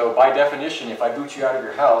 So by definition, if I boot you out of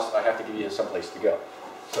your house, I have to give you someplace to go.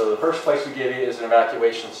 So the first place we give you is an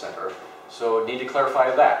evacuation center. So need to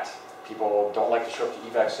clarify that. People don't like to show up to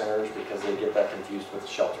evac centers because they get that confused with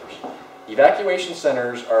shelters. Evacuation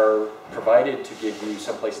centers are provided to give you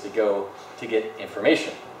someplace to go to get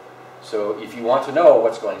information. So if you want to know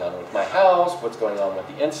what's going on with my house, what's going on with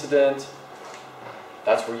the incident,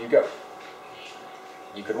 that's where you go.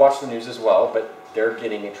 You could watch the news as well, but they're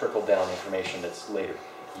getting a trickle-down information that's later.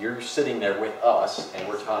 You're sitting there with us, and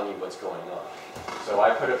we're telling you what's going on. So I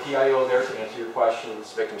put a PIO there to answer your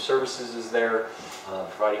questions. Victim Services is there,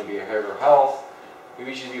 providing behavioral health. We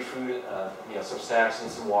usually do food, some snacks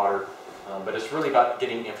and some water, but it's really about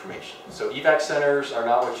getting information. So evac centers are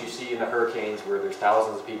not what you see in the hurricanes where there's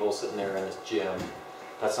thousands of people sitting there in this gym.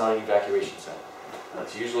 That's not an evacuation center.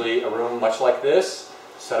 It's usually a room much like this,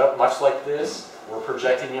 set up much like this. We're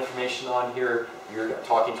projecting information on here. You're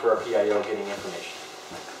talking to our PIO, getting information.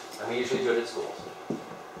 And we usually do it at schools.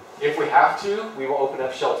 If we have to, we will open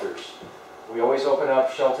up shelters. We always open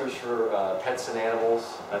up shelters for pets and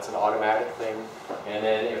animals. That's an automatic thing. And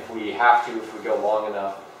then if we have to, if we go long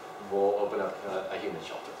enough, we'll open up a human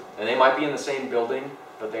shelter. And they might be in the same building,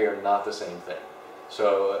 but they are not the same thing.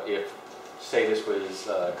 So if, say this was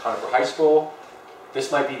Conifer High School,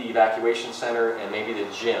 this might be the evacuation center, and maybe the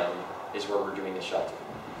gym is where we're doing the shelter.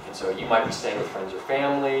 And so you might be staying with friends or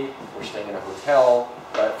family, or staying in a hotel,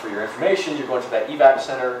 but for your information, you're going to that evac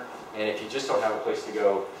center, and if you just don't have a place to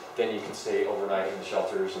go, then you can stay overnight in the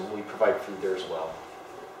shelters, and we provide food there as well.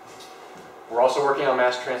 We're also working on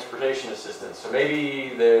mass transportation assistance. So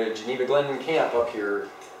maybe the Geneva Glen camp up here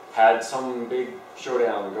had some big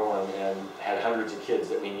showdown going and had hundreds of kids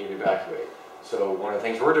that we need to evacuate. So one of the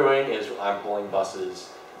things we're doing is I'm pulling buses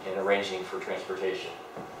and arranging for transportation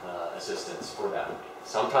assistance for that.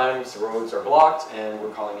 Sometimes the roads are blocked and we're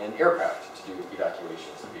calling in aircraft to do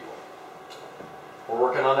evacuations of people. We're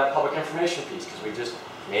working on that public information piece because we just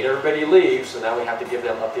made everybody leave, so now we have to give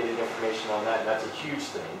them updated information on that, and that's a huge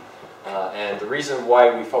thing. And the reason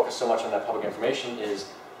why we focus so much on that public information is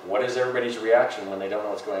what is everybody's reaction when they don't know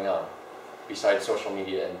what's going on, besides social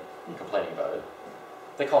media and complaining about it?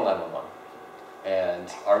 They call 911. And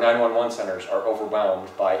our 911 centers are overwhelmed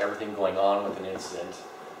by everything going on with an incident,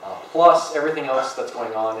 plus everything else that's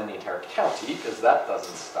going on in the entire county, because that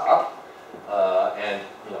doesn't stop. And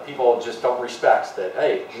people just don't respect that,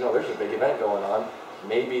 hey, there's a big event going on.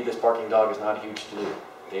 Maybe this barking dog is not a huge to-do.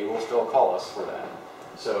 They will still call us for that.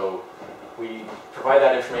 So we provide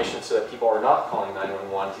that information so that people are not calling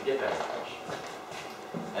 911 to get that information.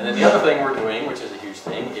 And then the other thing we're doing, which is a huge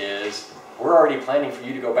thing, is we're already planning for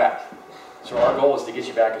you to go back. So our goal is to get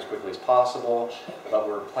you back as quickly as possible, but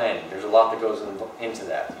we're planning. There's a lot that goes into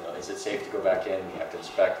that. Is it safe to go back in? We have to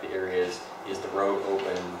inspect the areas. Is the road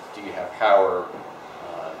open? Do you have power?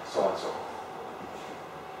 So on and so forth.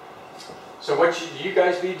 So what should you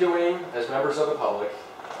guys be doing as members of the public?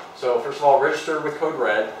 So first of all, register with Code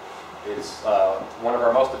Red. It's one of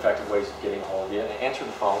our most effective ways of getting a hold of you. And answer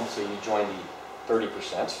the phone, so you join the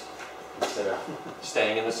 30% instead of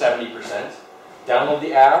staying in the 70%. Download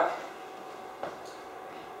the app.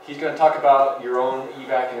 He's going to talk about your own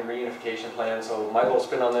evac and reunification plan. So my little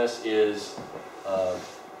spin on this is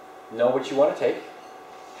know what you want to take,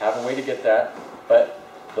 have a way to get that, but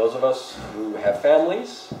those of us who have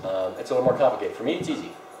families, it's a little more complicated. For me, it's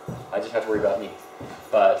easy. I just have to worry about me.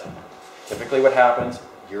 But typically what happens,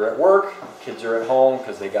 you're at work, kids are at home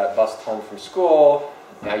because they got bused home from school,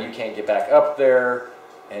 now you can't get back up there,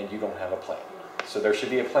 and you don't have a plan. So there should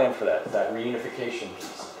be a plan for that reunification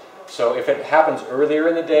piece. So if it happens earlier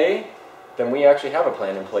in the day, then we actually have a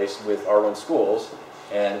plan in place with R1 schools,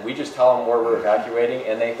 and we just tell them where we're evacuating,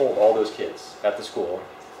 and they hold all those kids at the school,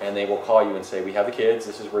 and they will call you and say, we have the kids,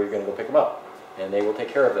 this is where you're going to go pick them up. And they will take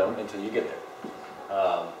care of them until you get there.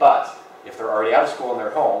 But if they're already out of school and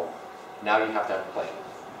they're home, now you have to have a plan.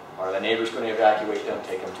 Are the neighbors going to evacuate them,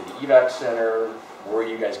 take them to the evac center? Where are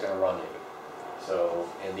you guys going to rendezvous? So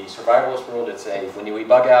in the survivalist world, it's a, when we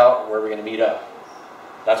bug out, where are we going to meet up?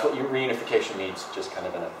 That's what your reunification means, just kind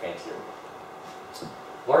of in a fancier.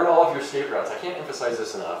 Learn all of your escape routes. I can't emphasize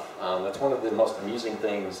this enough. That's one of the most amusing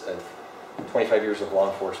things of 25 years of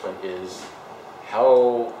law enforcement is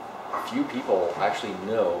how few people actually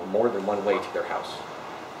know more than one way to their house.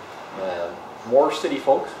 More city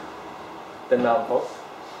folks than mountain folks,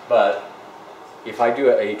 but if I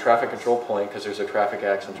do a traffic control point because there's a traffic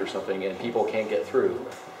accident or something and people can't get through,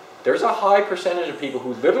 there's a high percentage of people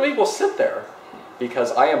who literally will sit there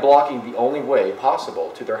because I am blocking the only way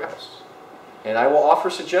possible to their house. And I will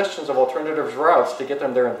offer suggestions of alternative routes to get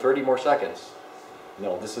them there in 30 more seconds.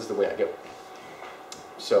 No, this is the way I go.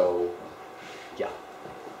 So, yeah.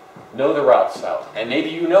 Know the routes out. And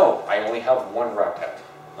maybe you know I only have one route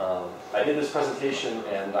out. I did this presentation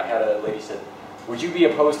and I had a lady said, would you be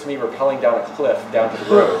opposed to me rappelling down a cliff down to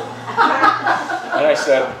the road? And I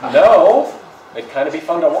said, no. It'd kind of be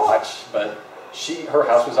fun to watch. But her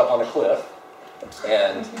house was up on a cliff.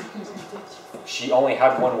 And she only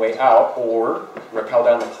had one way out, or rappel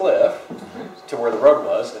down the cliff to where the road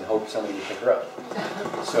was and hope somebody would pick her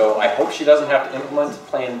up. So I hope she doesn't have to implement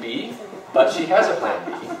plan B, but she has a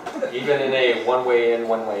plan B, even in a one way in,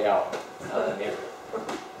 one way out neighborhood.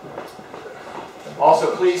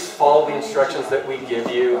 Also, please follow the instructions that we give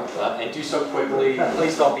you and do so quickly.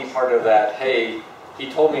 Please don't be part of that, hey,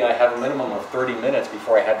 he told me I have a minimum of 30 minutes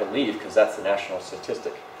before I had to leave because that's the national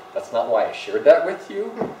statistic. That's not why I shared that with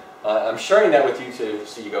you. I'm sharing that with you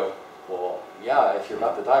so you go, well, yeah, if you're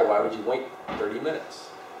about to die, why would you wait 30 minutes?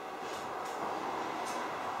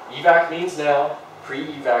 Evac means now,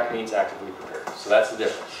 pre-evac means actively prepared. So that's the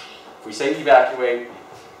difference. If we say evacuate,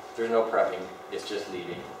 there's no prepping, it's just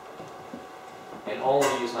leaving. And only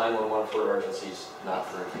use 911 for emergencies, not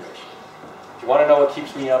for information. If you want to know what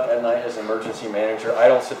keeps me up at night as an emergency manager, I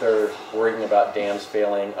don't sit there worrying about dams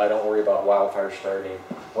failing. I don't worry about wildfires starting.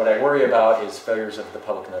 What I worry about is failures of the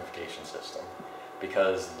public notification system,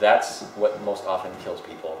 because that's what most often kills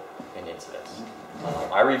people in incidents.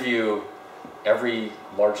 I review every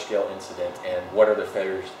large-scale incident and what are the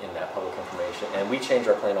failures in that public information, and we change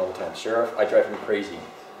our plan all the time. Sheriff, I drive him crazy.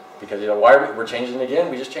 Because, you know, why are we're changing it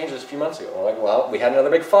again? We just changed this a few months ago. We're like, well, we had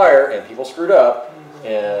another big fire and people screwed up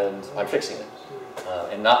and I'm fixing it.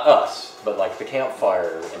 And not us, but like the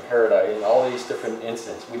campfire in Paradise and all these different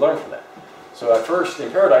incidents. We learned from that. So at first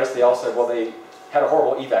in Paradise, they all said, well, they had a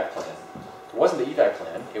horrible evac plan. It wasn't the evac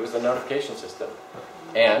plan, it was the notification system.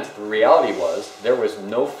 And the reality was there was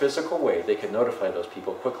no physical way they could notify those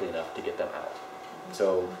people quickly enough to get them out.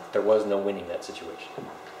 So there was no winning that situation.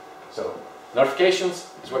 So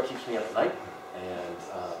notifications is what keeps me up at night, and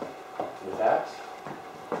with that,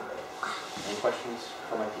 any questions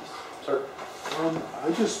for my piece? Sir?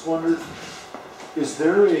 I just wondered, is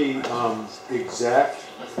there a exact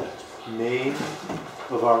name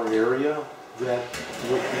of our area that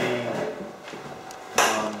would be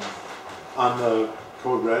on the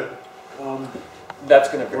code red? That's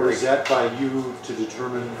going to vary. Or is that by you to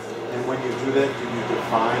determine, and when you do that, do you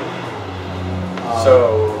define?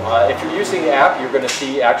 So if you're using the app, you're going to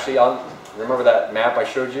see actually on, remember that map I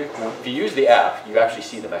showed you? If you use the app, you actually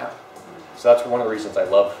see the map. So that's one of the reasons I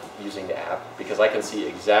love using the app, because I can see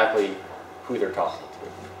exactly who they're talking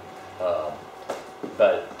to.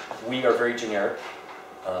 But we are very generic,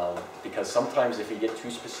 because sometimes if you get too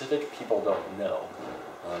specific, people don't know.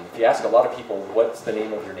 If you ask a lot of people, what's the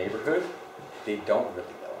name of your neighborhood, they don't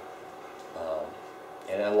really know.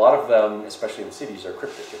 And a lot of them, especially in cities, are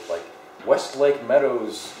cryptic. It's like, Westlake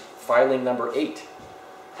Meadows filing number 8,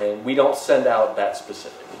 and we don't send out that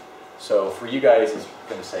specific. So for you guys, it's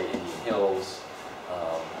going to say Indian Hills,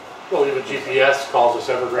 Well, even GPS calls us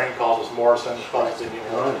Evergreen, calls us Morrison, calls us Indian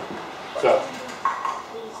Hill. So,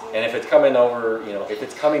 And if it's coming over, if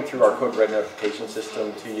it's coming through our code red notification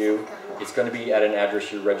system to you, it's going to be at an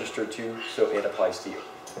address you're registered to, so it applies to you.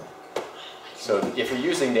 So if you're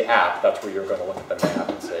using the app, that's where you're going to look at the map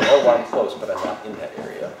and say, oh, well, I'm close, but I'm not in that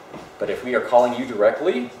area. But if we are calling you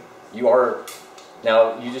directly, you are,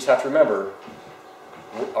 now you just have to remember,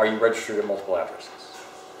 are you registered at multiple addresses?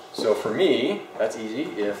 So for me, that's easy.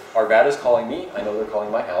 If Arvada is calling me, I know they're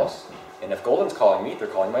calling my house. And if Golden's calling me, they're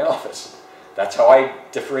calling my office. That's how I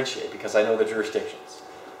differentiate, because I know the jurisdictions.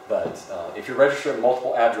 But if you're registered at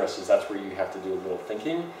multiple addresses, that's where you have to do a little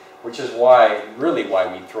thinking, which is why, really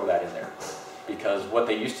why we throw that in there. Because what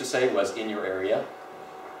they used to say was in your area.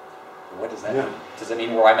 What does that mean? Does that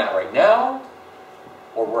mean where I'm at right now?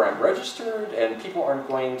 Or where I'm registered? And people aren't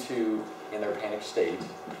going to, in their panic state,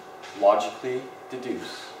 logically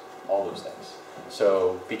deduce all those things.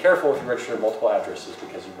 So be careful if you register at multiple addresses,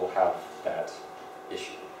 because you will have that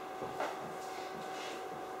issue.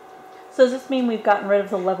 So does this mean we've gotten rid of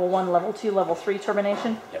the level 1, level 2, level 3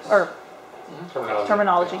 termination? Yes. Or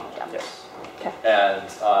terminology. Yeah. Yes. Okay. And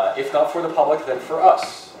if not for the public, then for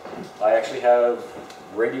us. I actually have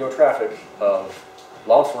radio traffic of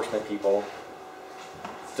law enforcement people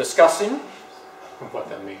discussing What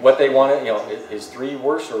that means. what they want to, is 3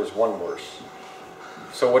 worse or is 1 worse?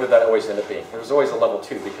 So what did that always end up being? It was always a level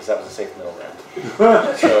 2, because that was a safe middle ground.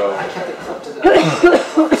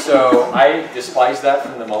 So I despised that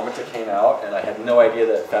from the moment it came out, and I had no idea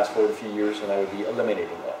that fast forward a few years and I would be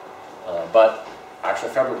eliminating that. But actual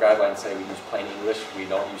federal guidelines say we use plain English, we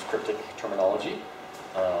don't use cryptic terminology.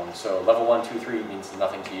 So level 1, 2, 3 means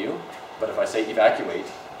nothing to you. But if I say evacuate,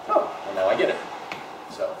 oh, well, now I get it.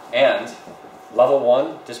 So, and level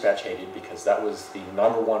 1, dispatch hated, because that was the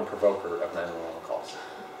 #1 provoker of 911 calls.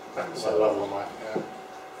 So level of mine, yeah.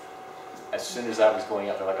 As soon as that was going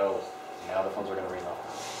up, they're like, oh, now the phones are going to ring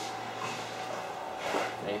off.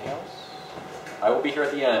 Anything else? I will be here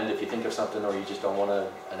at the end if you think of something or you just don't want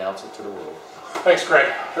to announce it to the world. Thanks,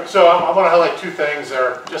 Greg. So I want to highlight 2 things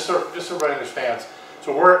there, just so everybody understands.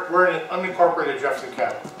 So we're in an unincorporated Jefferson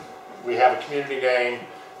County. We have a community name,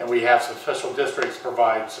 and we have some special districts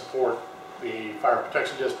provide support, the Fire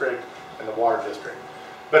Protection District and the Water District.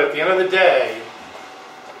 But at the end of the day,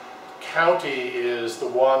 county is the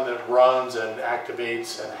one that runs and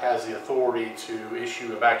activates and has the authority to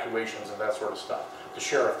issue evacuations and that sort of stuff. The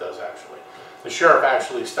sheriff does, actually. The sheriff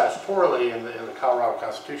actually statutorily in the Colorado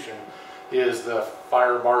Constitution is the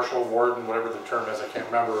fire marshal, warden, whatever the term is, I can't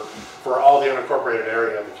remember, for all the unincorporated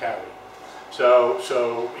area of the county.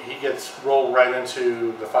 So he gets rolled right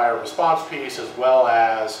into the fire response piece, as well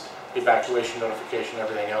as evacuation notification,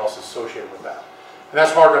 everything else associated with that. And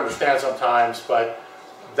that's hard to understand sometimes, but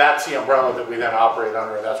that's the umbrella that we then operate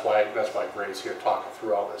under, and that's why Gray's here talking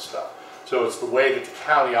through all this stuff. So it's the way that the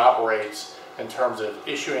county operates in terms of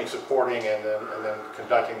issuing, supporting, and then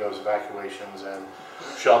conducting those evacuations and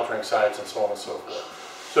sheltering sites and so on and so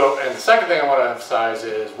forth. So, and the second thing I want to emphasize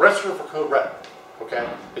is register for Code Red. Okay,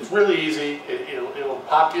 it's really easy. It'll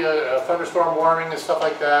pop you a thunderstorm warning and stuff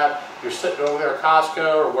like that. You're sitting over there at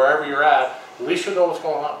Costco or wherever you're at least you know what's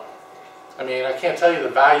going on. I mean, I can't tell you the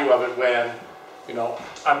value of it when,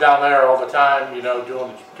 I'm down there all the time,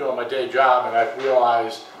 doing my day job, and I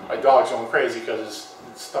realize my dog's going crazy because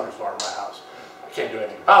it's thunderstorm in my house. I can't do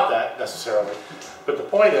anything about that necessarily. But the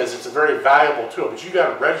point is, it's a very valuable tool, but you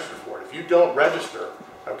got to register for it. If you don't register,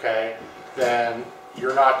 okay, then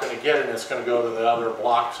you're not going to get it, and it's going to go to the other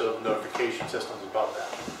blocks of notification systems above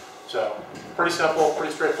that. So, pretty simple,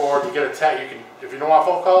 pretty straightforward. You get a text. If you don't want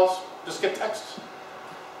phone calls, just get texts.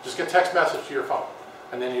 Just get text message to your phone,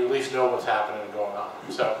 and then you at least know what's happening and going on.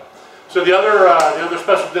 So the other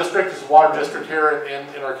special district is the water district here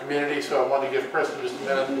in our community. So I wanted to give Kristen just a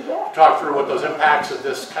minute to talk through what those impacts of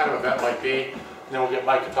this kind of event might be, and then we'll get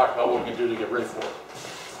Mike to talk about what we can do to get ready for it.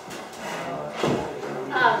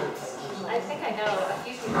 I think I know a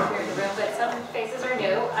few people here in the room, but some faces are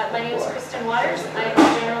new. My name is Kristen Waters. I'm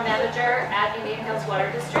the General Manager at Indian Hills Water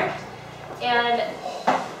District. And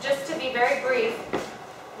just to be very brief,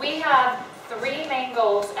 we have 3 main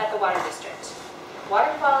goals at the Water District: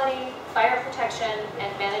 water quality, fire protection,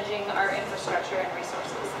 and managing our infrastructure and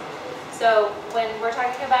resources. So when we're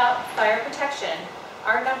talking about fire protection,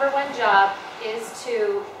 our #1 job is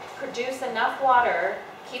to produce enough water,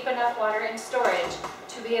 keep enough water in storage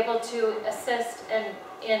to be able to assist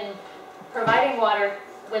in providing water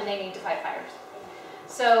when they need to fight fires.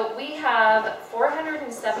 So we have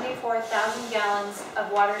 474,000 gallons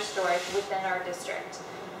of water storage within our district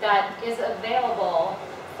that is available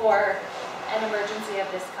for an emergency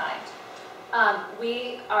of this kind.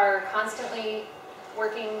 We are constantly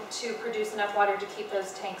working to produce enough water to keep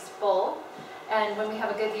those tanks full. And when we have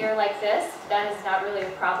a good year like this, that is not really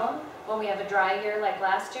a problem. When we have a dry year like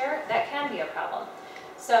last year, that can be a problem.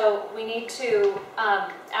 So we need to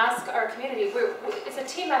ask our community, it's a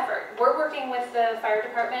team effort. We're working with the fire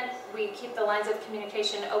department. We keep the lines of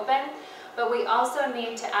communication open, but we also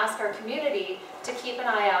need to ask our community to keep an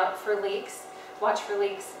eye out for leaks. Watch for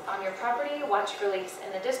leaks on your property, watch for leaks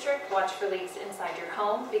in the district, watch for leaks inside your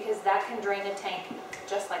home, because that can drain a tank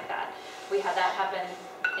just like that. We had that happen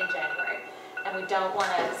in January, and we don't want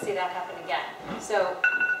to see that happen again. So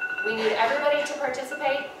we need everybody to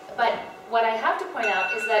participate, but what I have to point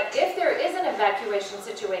out is that if there is an evacuation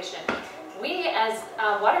situation, we as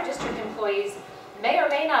water district employees may or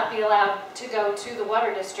may not be allowed to go to the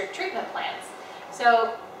water district treatment plants.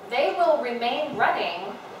 So they will remain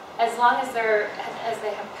running as long as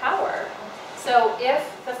they have power. So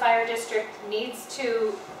if the fire district needs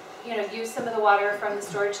to, use some of the water from the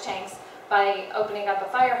storage tanks by opening up a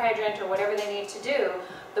fire hydrant or whatever they need to do,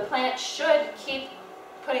 the plant should keep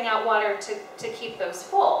putting out water to keep those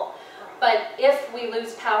full. But if we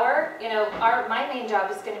lose power, my main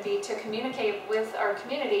job is going to be to communicate with our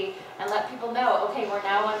community and let people know, okay, we're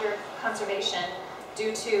now under conservation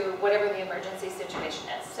due to whatever the emergency situation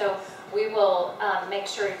is. So we will make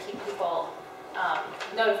sure to keep people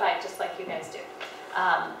notified just like you guys do.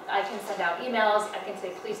 I can send out emails, I can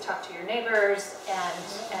say please talk to your neighbors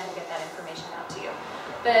and get that information out to you.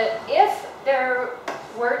 But if there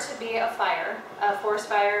were to be a fire, a forest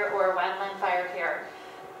fire or a wildland fire here,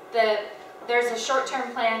 there's a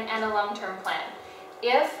short-term plan and a long-term plan.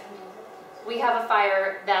 If we have a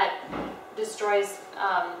fire that destroys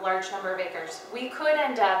a large number of acres, we could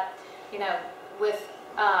end up, with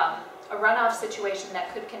a runoff situation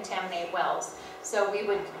that could contaminate wells. So we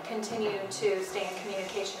would continue to stay in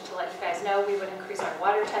communication to let you guys know. We would increase our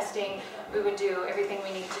water testing. We would do everything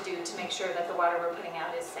we need to do to make sure that the water we're putting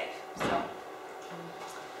out is safe. So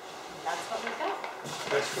that's what we've got.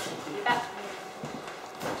 Thanks, Kristen. You bet.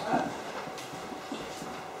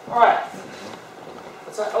 All right.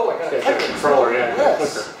 What's that? Oh, I got Yeah, the controller, yeah.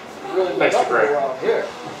 Yes. Really Thanks, lit up Greg. well here.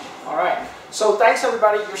 All right. So thanks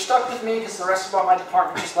everybody. You're stuck with me because the rest of my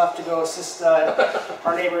department just left to go assist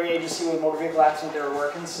our neighboring agency with a motor vehicle accident they were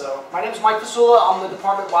working. So my name is Mike Fasula. I'm the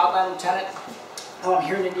Department Wildland Lieutenant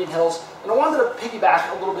here in Indian Hills. And I wanted to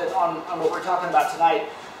piggyback a little bit on what we're talking about tonight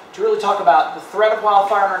to really talk about the threat of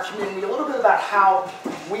wildfire in our community, a little bit about how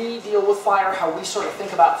we deal with fire, how we sort of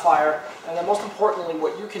think about fire, and then most importantly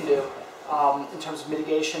what you can do in terms of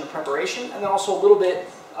mitigation and preparation, and then also a little bit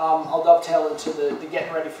I'll dovetail into the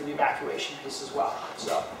getting ready for the evacuation piece as well.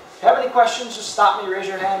 So if you have any questions, just stop me, raise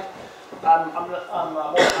your hand. I'm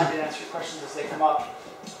more than happy to answer your questions as they come up.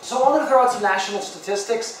 So I'm going to throw out some national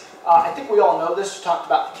statistics. I think we all know this. We talked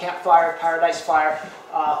about the Camp Fire, Paradise Fire.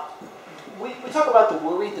 We talk about the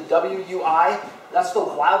WUI, the W-U-I. That's the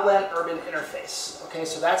Wildland Urban Interface. Okay,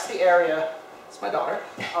 so that's the area. It's my daughter.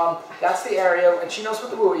 That's the area, and she knows what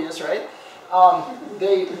the WUI is, right?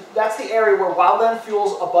 That's the area where wildland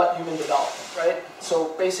fuels abut human development, right?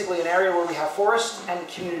 So basically an area where we have forest and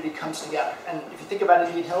community comes together. And if you think about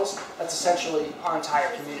Indian Hills, that's essentially our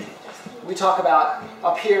entire community. We talk about,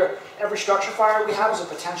 up here, every structure fire we have is a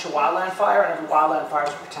potential wildland fire, and every wildland fire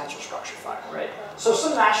is a potential structure fire, right? So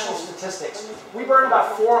some national statistics. We burn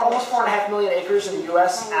about almost 4.5 million acres in the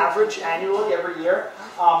US average annually every year.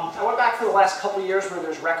 I went back for the last couple of years where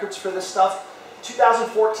there's records for this stuff.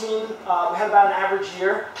 2014, we had about an average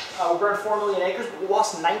year. We burned 4 million acres, but we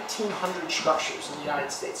lost 1,900 structures in the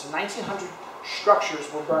United States. So 1,900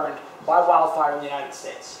 structures were burned by wildfire in the United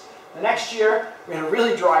States. The next year, we had a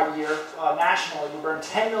really dry year nationally. We burned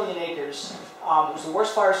 10 million acres. It was the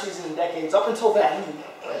worst fire season in decades. Up until then,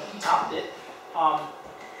 we topped it.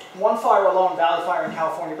 One fire alone, Valley Fire in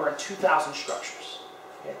California, burned 2,000 structures.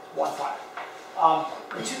 Okay, one fire.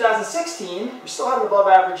 In 2016, we still had an above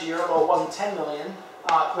average year, although it wasn't 10 million,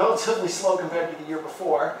 relatively slow compared to the year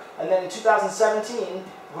before. And then in 2017,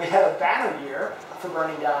 we had a banner year for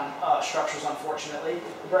burning down structures, unfortunately.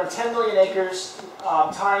 We burned 10 million acres,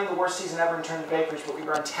 tying the worst season ever in terms of acres, but we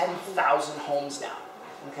burned 10,000 homes down,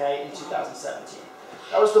 okay, in 2017.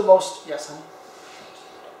 That was the most, yes, honey?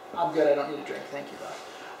 I'm good, I don't need a drink, thank you,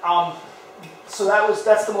 though. So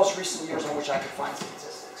that's the most recent years on which I could find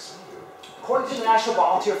statistics. According to the National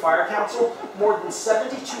Volunteer Fire Council, more than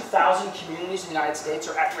 72,000 communities in the United States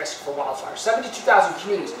are at risk for wildfire. 72,000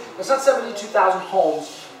 communities. That's not 72,000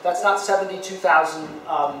 homes. That's not 72,000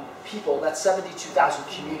 people. That's 72,000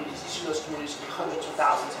 communities. Each of those communities could be hundreds of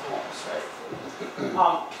thousands of homes, right?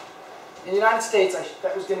 In the United States,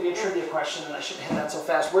 that was going to be a trivia question, and I shouldn't hit that so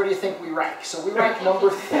fast. Where do you think we rank? So we rank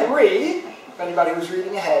number 3, if anybody was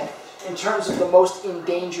reading ahead, in terms of the most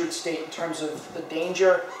endangered state, in terms of the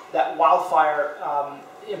danger that wildfire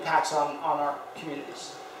impacts on our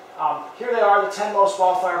communities. Here they are, the 10 most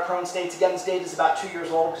wildfire-prone states. Again, this data is about 2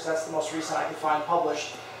 years old because that's the most recent I could find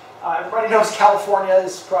published. Everybody knows California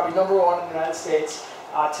is probably number 1 in the United States.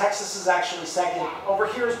 Texas is actually second. Over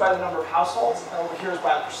here is by the number of households, and over here is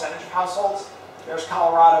by the percentage of households. There's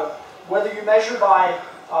Colorado. Whether you measure by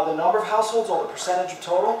the number of households or the percentage of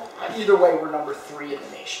total, either way, we're number 3 in the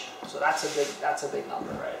nation. So that's a big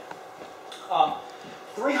number, right?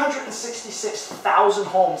 366,000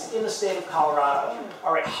 homes in the state of Colorado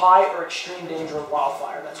are at high or extreme danger of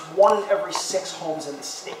wildfire. That's 1 in every 6 homes in the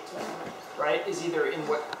state, right? Is either in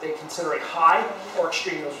what they consider a high or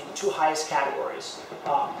extreme. Those are the 2 highest categories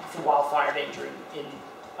for wildfire danger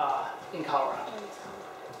in Colorado.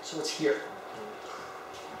 So it's here.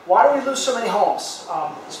 Why do we lose so many homes?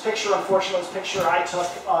 This picture, unfortunately, this picture I took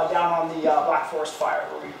down on the Black Forest fire,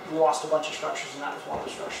 where we lost a bunch of structures, and that was one of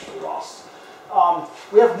the structures we lost.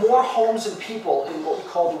 We have more homes and people in what we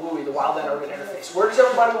call the WUI, the Wild and Urban Interface. Where does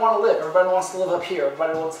everybody want to live? Everybody wants to live up here.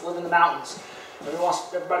 Everybody wants to live in the mountains.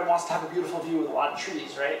 Everybody wants to have a beautiful view with a lot of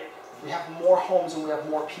trees, right? We have more homes and we have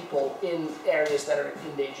more people in areas that are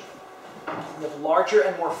in danger. We have larger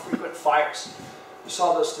and more frequent fires. You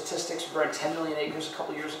saw those statistics. We burned 10 million acres a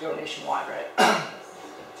couple years ago nationwide, right?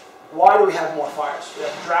 Why do we have more fires? We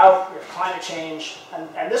have drought, we have climate change,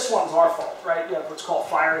 and this one's our fault, right? We have what's called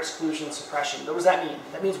fire exclusion and suppression. What does that mean?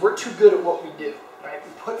 That means we're too good at what we do, right?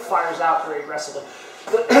 We put fires out very aggressively.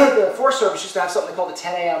 The Forest Service used to have something called the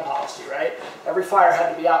 10 a.m. policy, right? Every fire had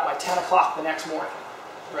to be out by 10 o'clock the next morning,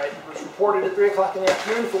 right? It was reported at 3 o'clock in the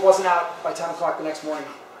afternoon. If it wasn't out by 10 o'clock the next morning,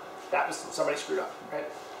 that was somebody screwed up, right?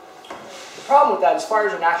 The problem with that is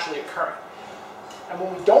fires are naturally occurring. And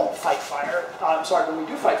when we don't fight fire, when we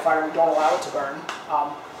do fight fire and we don't allow it to burn,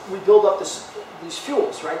 we build up these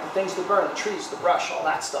fuels, right? The things that burn, the trees, the brush, all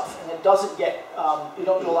that stuff. And it doesn't get, you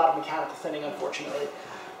don't do a lot of mechanical thinning, unfortunately.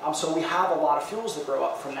 So we have a lot of fuels that grow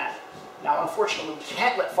up from that. Now, unfortunately, we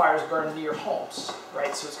can't let fires burn near homes,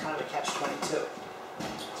 right? So it's kind of a catch-22.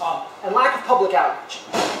 And lack of public outreach,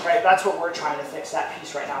 right? That's what we're trying to fix, that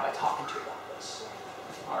piece right now, by talking to you about this.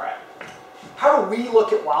 All right. How do we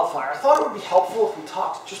look at wildfire? I thought it would be helpful if we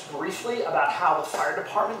talked just briefly about how the fire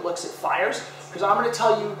department looks at fires, because I'm going to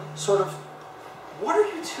tell you sort of, what are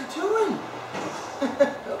you two doing?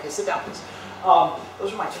 Okay, sit down, please.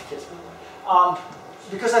 Those are my 2 kids.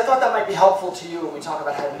 Because I thought that might be helpful to you when we talk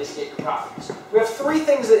about how to mitigate your properties. We have 3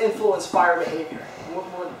 things that influence fire behavior.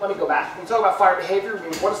 Let me go back. When we talk about fire behavior, we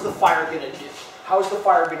mean, what is the fire going to do? How is the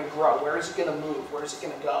fire going to grow? Where is it going to move? Where is it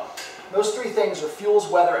going to go? Those 3 things are fuels,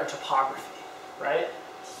 weather, and topography. Right?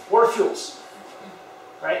 What are fuels?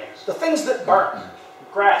 Right? The things that burn.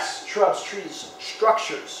 Grass, shrubs, trees,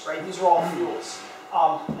 structures, right? These are all fuels.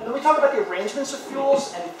 And then we talk about the arrangements of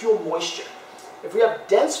fuels and fuel moisture. If we have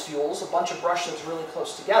dense fuels, a bunch of brush that's really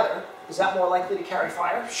close together, is that more likely to carry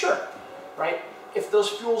fire? Sure. Right? If those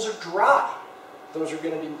fuels are dry, those are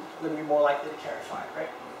going to be more likely to carry fire, right?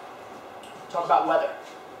 Talk about weather.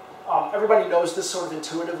 Everybody knows this sort of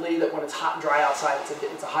intuitively, that when it's hot and dry outside,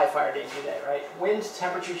 it's a high fire danger day, right? Wind,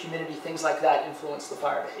 temperature, humidity, things like that influence the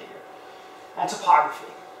fire behavior. And topography.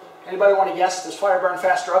 Anybody want to guess, does fire burn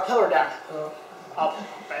faster uphill or downhill? Up,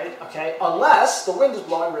 right? Okay. Unless the wind is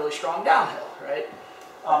blowing really strong downhill, right?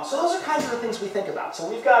 So those are kinds of the things we think about. So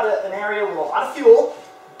we've got an area with a lot of fuel,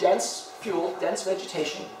 dense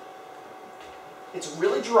vegetation. It's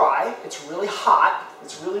really dry, it's really hot,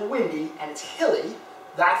 it's really windy, and it's hilly.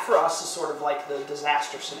 That for us is sort of like the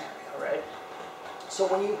disaster scenario, right? So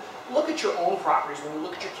when you look at your own properties, when you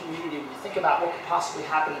look at your community, when you think about what could possibly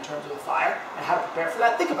happen in terms of a fire and how to prepare for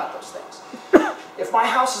that, think about those things. If my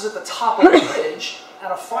house is at the top of a ridge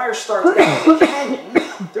and a fire starts down the canyon,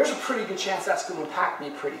 there's a pretty good chance that's going to impact me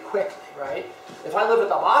pretty quickly, right? If I live at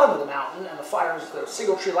the bottom of the mountain and the fire is the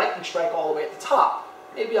single tree lightning strike all the way at the top,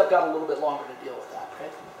 maybe I've got a little bit longer to deal with that,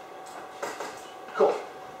 right? Cool.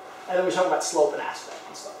 And then we talk about slope and aspect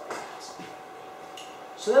and stuff like that.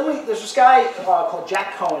 So then there's this guy called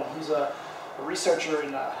Jack Cohen. He's a researcher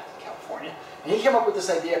in California. And he came up with this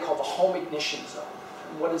idea called the home ignition zone.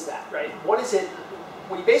 What is that, right? What is it?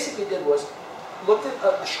 What he basically did was looked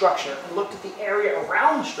at a structure and looked at the area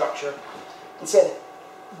around the structure and said,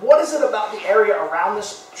 what is it about the area around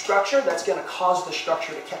this structure that's going to cause the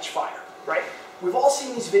structure to catch fire, right? We've all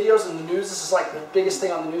seen these videos in the news. This is like the biggest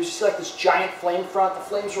thing on the news. You see like this giant flame front. The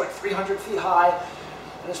flames are like 300 feet high,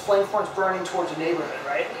 and this flame front's burning towards a neighborhood,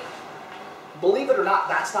 right? Believe it or not,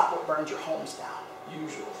 that's not what burns your homes down,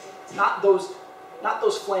 usually. not those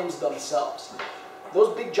flames themselves.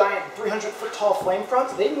 Those big giant 300-foot tall flame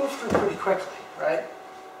fronts, they move through pretty quickly, right?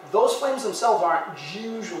 Those flames themselves aren't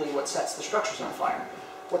usually what sets the structures on fire.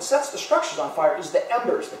 What sets the structures on fire is the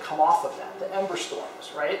embers that come off of them, the ember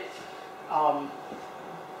storms, right?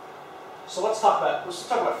 So let's talk about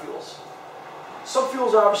fuels. Some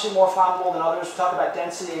fuels are obviously more flammable than others. We talk about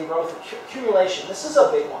density and growth, accumulation. This is a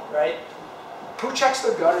big one, right? Who checks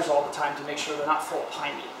their gutters all the time to make sure they're not full of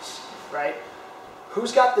pine needles, right?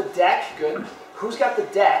 Who's got the deck, good. Who's got the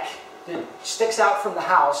deck that sticks out from the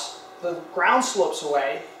house, the ground slopes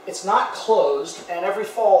away, it's not closed, and every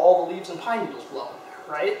fall all the leaves and pine needles blow in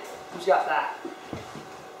there, right? Who's got that?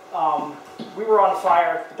 We were on a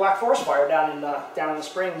fire, the Black Forest fire down in the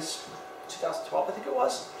Springs, 2012 I think it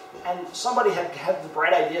was, and somebody had the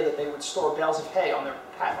bright idea that they would store bales of hay on their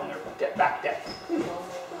back deck.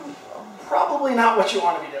 Probably not what you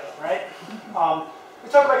want to be doing, right? We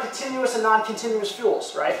talk about continuous and non-continuous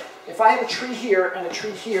fuels, right? If I have a tree here and a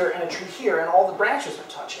tree here and a tree here and all the branches are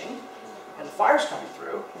touching and the fire's coming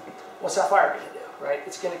through, what's that fire going to do, right?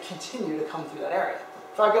 It's going to continue to come through that area.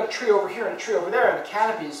 If I've got a tree over here and a tree over there and the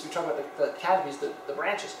canopies, we talk about the canopies, the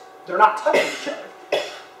branches, they're not touching each other.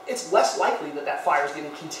 It's less likely that that fire is going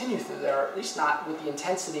to continue through there, or at least not with the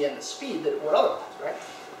intensity and the speed that it would otherwise, right?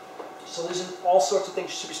 So there's all sorts of things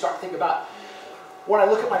you should start to think about. When I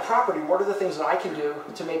look at my property, what are the things that I can do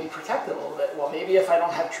to maybe protect it a little bit? Well, maybe if I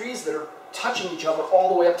don't have trees that are touching each other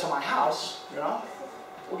all the way up to my house, you know?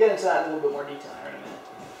 We'll get into that in a little bit more detail here in a minute.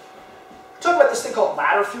 Talk about this thing called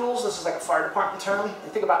ladder fuels. This is like a fire department term.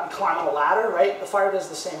 You think about climbing a ladder, right? The fire does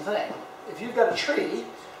the same thing. If you've got a tree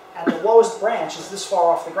and the lowest branch is this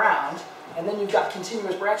far off the ground, and then you've got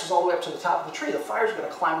continuous branches all the way up to the top of the tree, the fire's going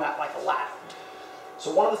to climb that like a ladder.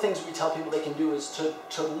 So one of the things we tell people they can do is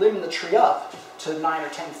to limb the tree up to 9 or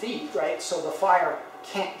 10 feet, right? So the fire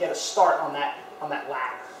can't get a start on that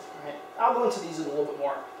ladder, right? I'll go into these in a little bit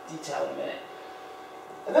more detail in a minute.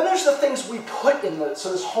 And then there's the things we put in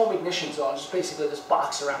so this home ignition zone, just basically this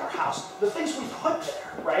box around our house. The things we put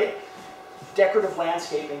there, right? Decorative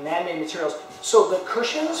landscaping, man-made materials. So the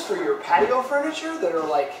cushions for your patio furniture that are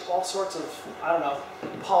like all sorts of, I don't know,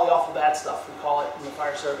 polyawful bad stuff, we call it in the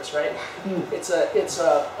fire service, right? It's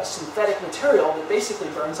a synthetic material that basically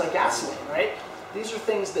burns like gasoline, right? These are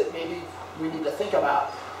things that maybe we need to think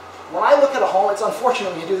about. When I look at a home, it's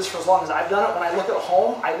unfortunate when you do this for as long as I've done it. When I look at a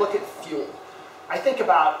home, I look at fuel. I think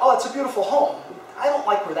about, oh, it's a beautiful home. I don't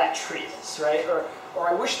like where that tree is, right? Or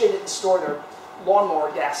I wish they didn't store their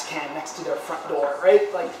lawnmower gas can next to their front door,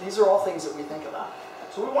 right? Like, these are all things that we think about.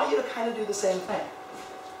 So we want you to kind of do the same thing.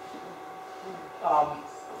 I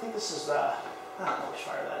think this is, I don't know which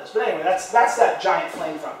fire that is. But anyway, that's that giant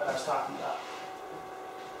flame front that I was talking about.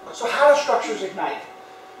 So how do structures ignite?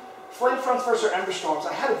 Flame fronts versus ember storms.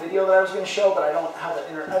 I had a video that I was going to show, but I don't have the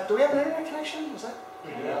internet. Do we have an internet connection? Is that?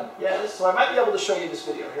 Yeah, so I might be able to show you this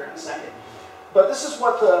video here in a second. But this is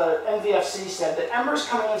what the NVFC said, that embers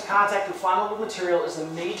coming into contact with flammable material is a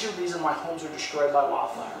major reason why homes are destroyed by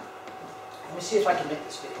wildfire. Let me see if I can make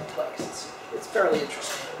this video play, because it's fairly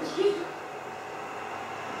interesting.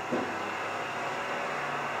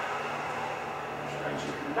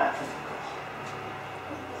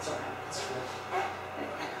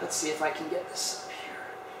 Anyway, let's see if I can get this up here.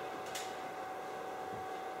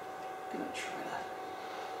 I'm going to try that.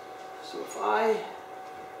 So if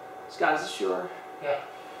Scott, is this your? Yeah.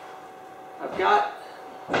 I've got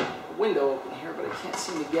a window open here, but I can't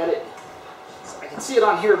seem to get it. So I can see it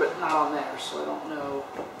on here, but not on there, so I don't know.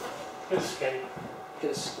 Hit escape.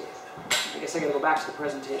 Hit escape. I guess I gotta go back to the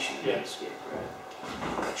presentation and hit escape,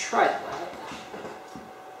 right? I tried that.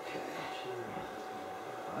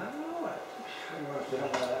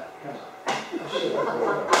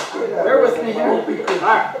 Okay. Bear with me here.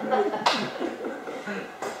 Alright.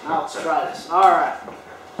 Now let's try this. Alright.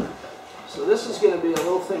 So this is going to be a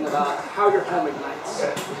little thing about how your home ignites.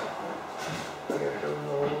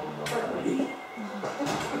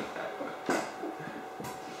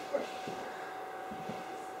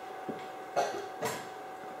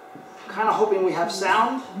 Kind of hoping we have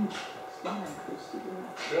sound.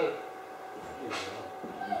 Good.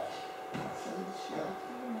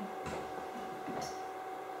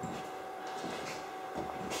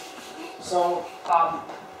 So,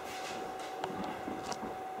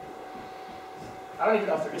 I don't even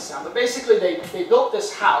know if there is sound, but basically they built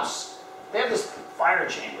this house. They have this fire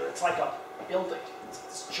chamber. It's like a building. It's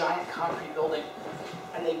this giant concrete building,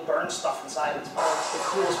 and they burn stuff inside. It's probably the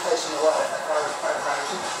coolest place in the world for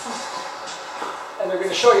firefighters. And they're going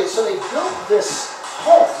to show you. So they built this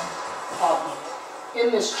home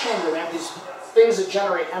in this chamber. They have these things that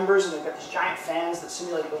generate embers, and they've got these giant fans that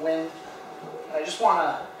simulate the wind. And I just want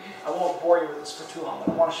to, I won't bore you with this for too long,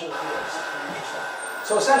 but I want to show the videos.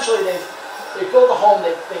 So essentially, they built a home,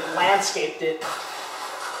 they've landscaped it.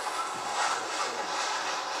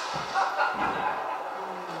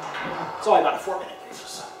 It's only about a 4-minute video,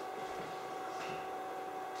 so.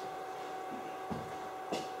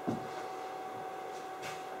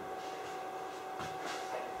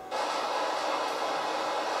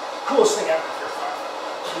 Coolest thing ever if you're a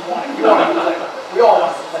firefighter. You want to play. We all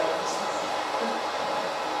want to play this.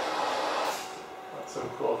 Not so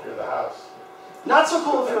cool if you're the house. Not so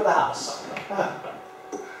cool if you're the house.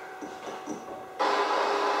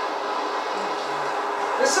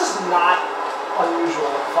 This is not unusual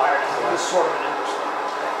in fire to have this sort of an ember storm.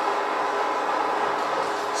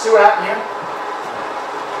 See what happened here?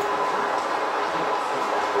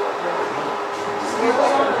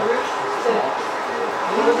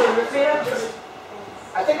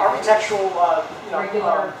 I think architectural,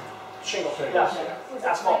 Regular. shingle. Yeah,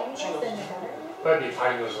 asphalt shingle. Might be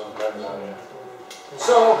finders on the yeah.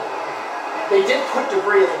 So they did put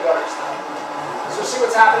debris in the gutters though. So see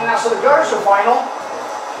what's happening now? So the gutters are vinyl,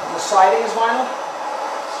 and the siding is vinyl.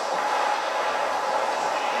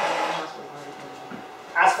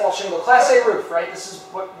 Asphalt shingle, Class A roof, right? This is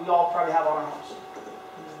what we all probably have on our homes.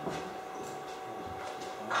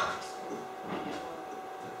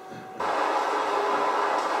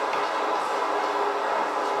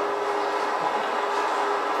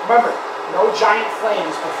 Remember, no giant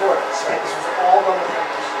flames before this, right? This was all done with embers.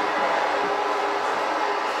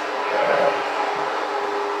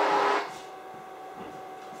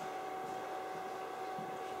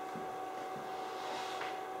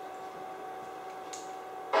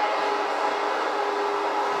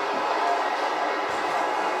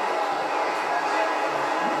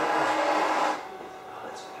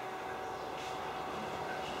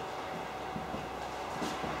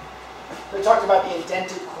 We talked about the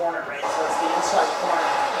indented corner, right? So it's the inside corner.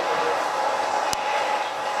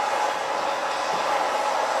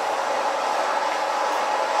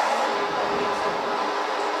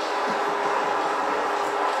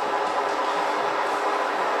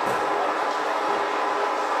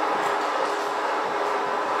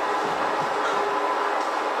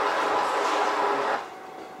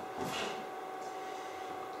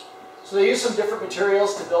 So they used some different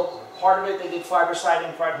materials to build. Part of it they did fiber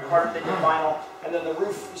siding, part of it they did vinyl, and then the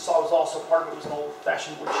roof you saw was also part of it was an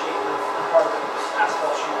old-fashioned wood shake roof, and part of it was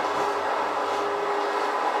asphalt shingle.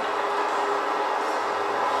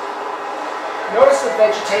 Notice the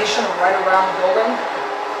vegetation right around the building.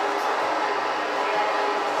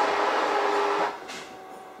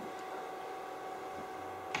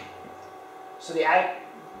 So the attic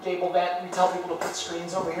gable vent, we tell people to put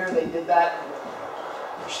screens over here. They did that.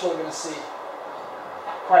 You're still going to see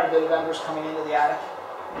quite a bit of embers coming into the attic.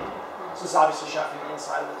 This is obviously shot from the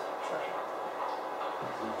inside of the structure.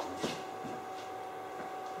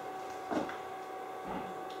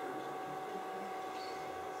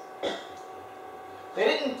 They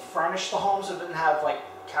didn't furnish the homes. It didn't have like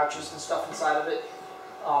couches and stuff inside of it.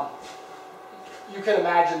 You can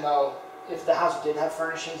imagine though, if the house did have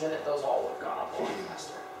furnishings in it, those all would have gone up a lot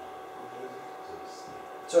faster.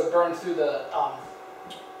 So it burned through the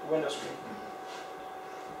window screen.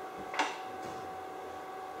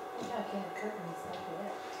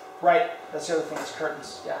 Right, that's the other thing, is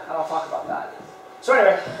curtains. Yeah, I don't talk about that. So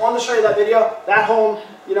anyway, wanted to show you that video. That home,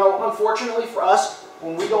 you know, unfortunately for us,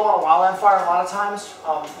 when we go on a wildland fire, a lot of times,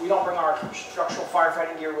 we don't bring our structural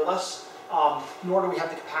firefighting gear with us, nor do we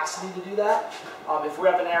have the capacity to do that. If we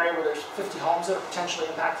have an area where there's 50 homes that are potentially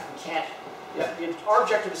impacted, we can't. Our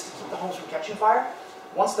objective is to keep the homes from catching fire.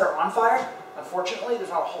 Once they're on fire, unfortunately, there's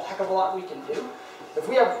not a whole heck of a lot we can do. If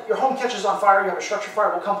we have, your home catches on fire, you have a structure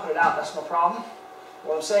fire, we'll come put it out, that's no problem.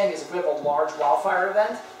 What I'm saying is if we have a large wildfire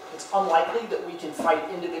event, it's unlikely that we can fight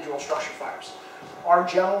individual structure fires. Our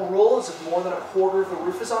general rule is if more than a quarter of the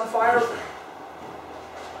roof is on fire,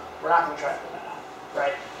 we're not going to try to put that out,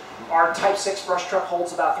 right? Our Type 6 brush truck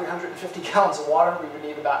holds about 350 gallons of water. We would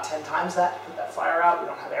need about 10 times that to put that fire out. We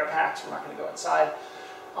don't have air packs, we're not going to go inside.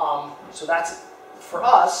 So that's, for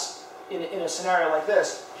us, in a scenario like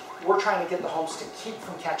this, we're trying to get the homes to keep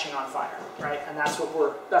from catching on fire, right? And that's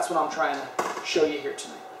what I'm trying to show you here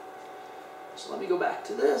tonight. So let me go back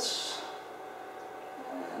to this.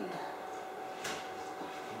 And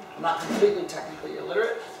I'm not completely technically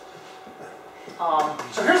illiterate.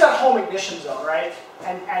 So here's that home ignition zone, right?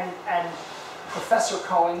 And Professor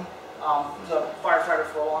Cohen, who's a firefighter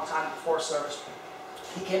for a long time in the Forest Service,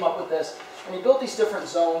 he came up with this, and he built these different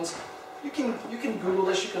zones. You can Google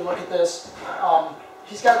this, you can look at this.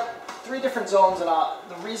 he's got 3 different zones, and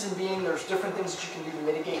the reason being there's different things that you can do to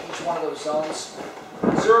mitigate each one of those zones.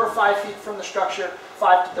 0 to 5 feet from the structure,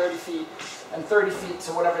 5 to 30 feet, and 30 feet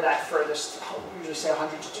to whatever that furthest, usually say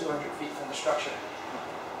 100 to 200 feet from the structure.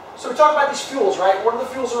 So we talk about these fuels, right? What are the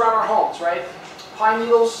fuels around our homes, right? Pine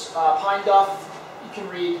needles, pine duff, you can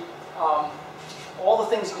read all the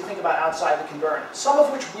things that you think about outside that can burn. Some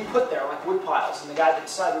of which we put there, like wood piles, and the guy that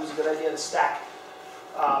decided it was a good idea to stack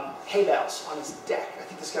hay bales on his deck. I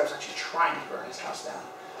think this guy was actually trying to burn his house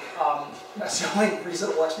down. That's the only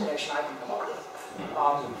reasonable explanation I can come up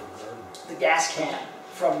with. The gas can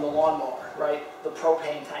from the lawnmower, right? The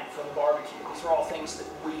propane tank from the barbecue. These are all things that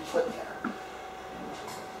we put there.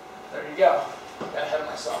 There you go. Got ahead of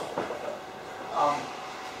myself. All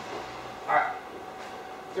right.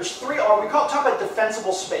 There's 3 R. We talk about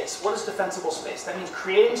defensible space. What is defensible space? That means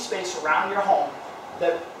creating space around your home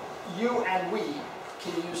that you and we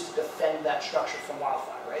can use to defend that structure from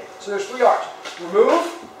wildfire, right? So there's 3 R's.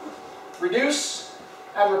 Remove, reduce,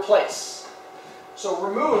 and replace. So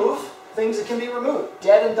remove things that can be removed.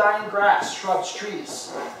 Dead and dying grass, shrubs,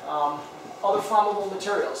 trees, other flammable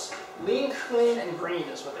materials. Lean, clean, and green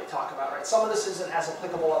is what they talk about, right? Some of this isn't as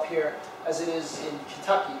applicable up here as it is in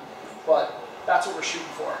Kentucky, but that's what we're shooting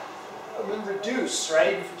for. We reduce,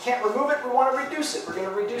 right? If we can't remove it, we want to reduce it. We're going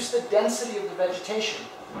to reduce the density of the vegetation.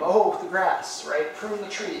 Mow the grass, right? Prune the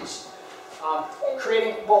trees.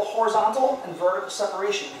 Creating both horizontal and vertical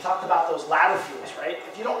separation. We talked about those ladder fuels, right?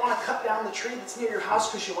 If you don't want to cut down the tree that's near your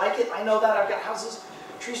house because you like it, I know that. I've got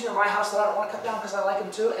trees near my house that I don't want to cut down because I like them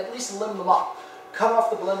too. At least limb them up. Cut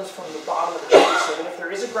off the limbs from the bottom of the tree so that if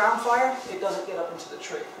there is a ground fire, it doesn't get up into the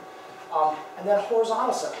tree. And then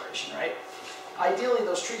horizontal separation, right? Ideally,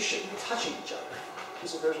 those trees shouldn't be touching each other.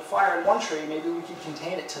 Because if there's a fire in one tree, maybe we can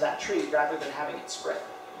contain it to that tree rather than having it spread.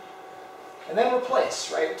 And then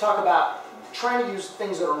replace, right? We talk about trying to use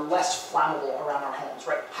things that are less flammable around our homes,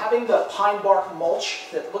 right? Having the pine bark mulch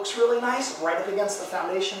that looks really nice right up against the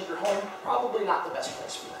foundation of your home, probably not the best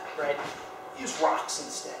place for that, right? Use rocks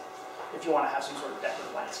instead if you want to have some sort of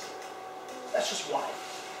decorative landscape. That's just one.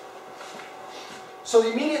 So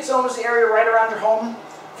the immediate zone is the area right around your home,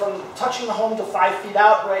 from touching the home to 5 feet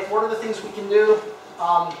out, right? What are the things we can do?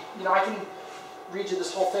 You know, I can read you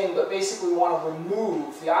this whole thing, but basically we want to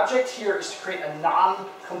remove, the object here is to create a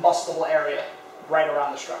non-combustible area right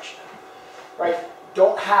around the structure, right?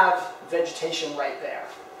 Don't have vegetation right there.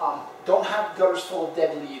 Don't have gutters full of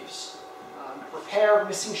dead leaves. Repair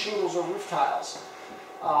missing shingles or roof tiles.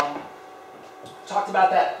 Talked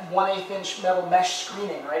about that 1/8 inch metal mesh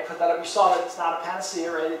screening, right? Put that up. You saw that it's not a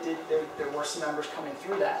panacea, right? It did. There were some members coming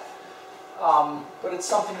through that, but it's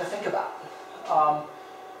something to think about.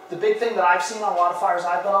 The big thing that I've seen on a lot of fires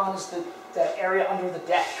I've been on is that area under the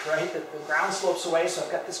deck, right? The ground slopes away, so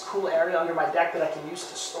I've got this cool area under my deck that I can use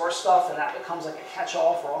to store stuff, and that becomes like a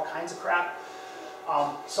catch-all for all kinds of crap.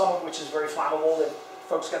 Some of which is very flammable. That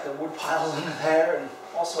folks got their wood piles under there and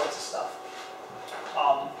all sorts of stuff.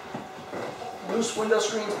 Loose window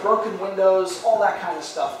screens, broken windows, all that kind of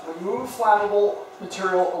stuff. Remove flammable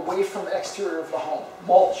material away from the exterior of the home.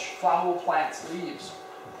 Mulch, flammable plants, leaves.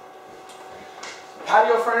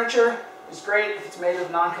 Patio furniture is great if it's made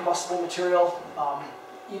of non-combustible material.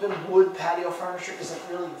 Even wood patio furniture isn't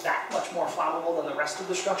really that much more flammable than the rest of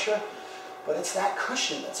the structure, but it's that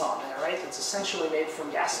cushion that's on there, right? It's essentially made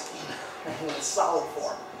from gasoline in its solid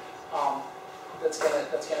form. That's gonna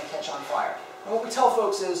catch on fire. And what we tell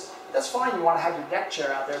folks is, that's fine, you want to have your deck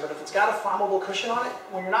chair out there, but if it's got a flammable cushion on it,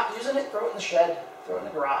 when you're not using it, throw it in the shed, throw it in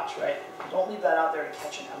the garage, right? Don't leave that out there to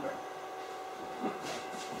catch an ember.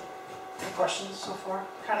 Any questions so far?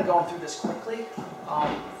 Kind of going through this quickly.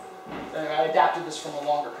 I adapted this from a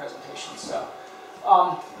longer presentation, so.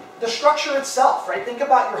 The structure itself, right? Think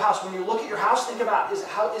about your house. When you look at your house, think about,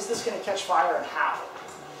 how is this going to catch fire and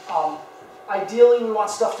how? Ideally, we want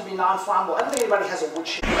stuff to be non-flammable. I don't think anybody has a wood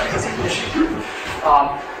chip that has an issue.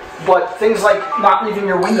 But things like not leaving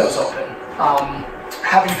your windows open,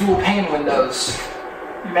 having dual pane windows.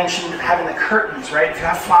 You mentioned having the curtains, right? If you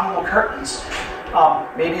have flammable curtains,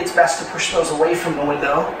 maybe it's best to push those away from the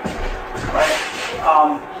window, right?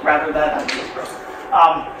 Rather than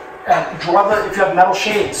if you have metal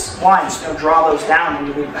shades, blinds, draw those down when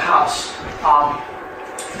you leave the house.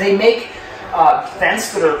 They make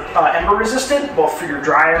vents that are ember resistant, both for your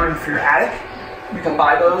dryer and for your attic. You can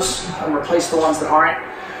buy those and replace the ones that aren't.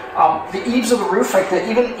 The eaves of the roof, like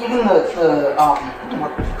even the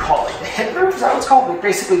what do you call it? The hip roof, is that what it's called? Like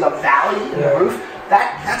basically the valley in the roof.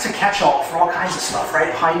 That's a catch-all for all kinds of stuff,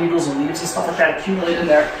 right? Pine needles and leaves and stuff like that accumulate in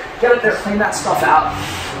there. Get up there, clean that stuff out.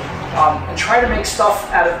 and try to make stuff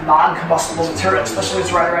out of non-combustible material, especially when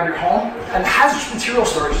it's right around your home. And hazardous material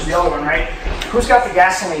storage is the other one, right? Who's got the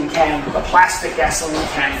gasoline can, the plastic gasoline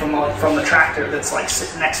can from the tractor that's like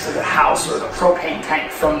sitting next to the house, or the propane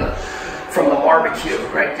tank from the barbecue,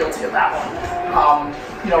 right? Guilty of that one.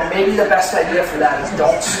 You know, maybe the best idea for that is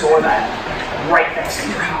don't store that right next to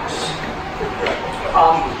your house.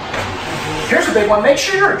 Here's a big one. Make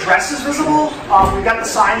sure your address is visible. We've got the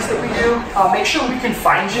signs that we do. Make sure we can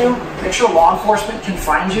find you. Make sure law enforcement can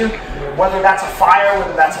find you. Whether that's a fire,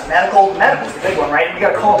 whether that's a medical. Medical's the big one, right? We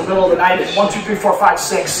got to call in the middle of the night at 1, 2, 3, 4, 5,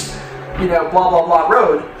 6, you know, blah, blah, blah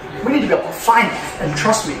road. We need to be able to find it. And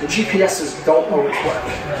trust me, the GPSs don't always work.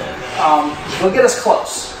 They'll get us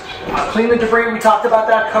close. Clean the debris, we talked about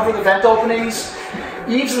that. Cover the vent openings.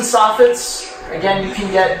 Eaves and soffits. Again, you can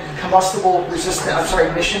get ignition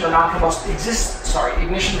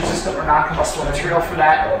resistant or non-combustible material for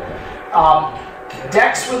that.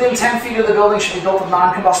 Decks within 10 feet of the building should be built of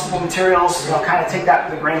non-combustible materials. You know, kind of take that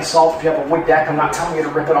with a grain of salt. If you have a wood deck, I'm not telling you to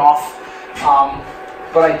rip it off.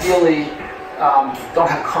 But ideally, don't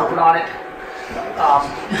have carpet on it.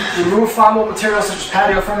 Remove flammable materials such as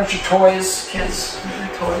patio furniture, toys, kids'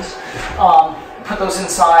 toys. Put those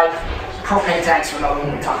inside. Propane tanks are another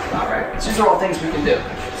one we talked about, right? So these are all things we can do.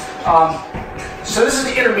 So this is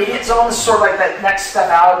the intermediate zone. This is sort of like that next step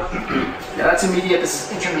out. Yeah, that's immediate. This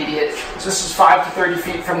is intermediate. So this is 5 to 30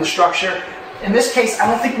 feet from the structure. In this case, I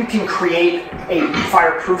don't think we can create a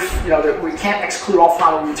fireproof, you know, that we can't exclude all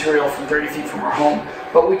flammable material from 30 feet from our home,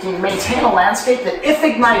 but we can maintain a landscape that, if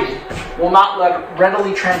ignited, will not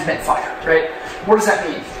readily transmit fire, right? What does that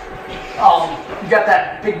mean? You got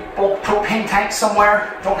that big bulk propane tank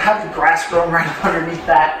somewhere, don't have the grass growing right underneath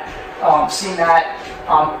that. Seeing that,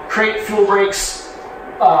 create fuel breaks,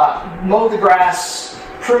 mow the grass,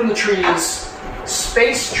 prune the trees,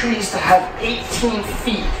 space trees to have 18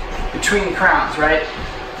 feet between the crowns, right?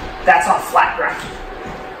 That's on flat ground.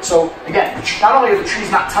 So again, not only are the trees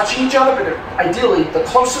not touching each other, but ideally the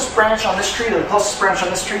closest branch on this tree to the closest branch on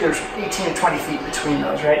this tree, there's 18 and 20 feet between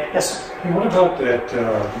those, right? Yes, sir? And what about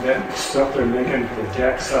that stuff they're making the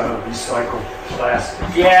decks out of recycled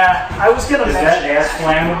plastic? Yeah, I was going to mention. Is that as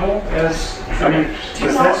flammable as, I mean, do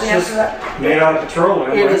you know the answer to that? Made out of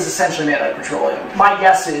petroleum? It is essentially made out of petroleum. My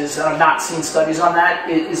guess is, and I've not seen studies on that,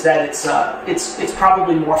 is that it's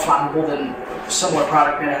probably more flammable than a similar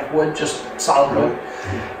product made out of wood, just solid wood.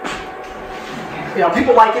 You know,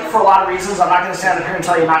 people like it for a lot of reasons. I'm not going to stand up here and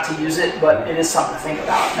tell you not to use it, but it is something to think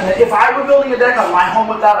about. And if I were building a deck on my home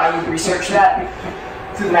with that, I would research that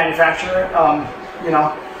through the manufacturer. You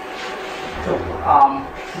know,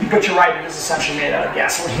 but you're right; it is essentially made out of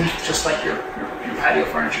gasoline, just like your patio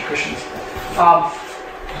furniture cushions.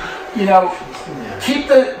 You know, keep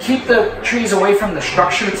the trees away from the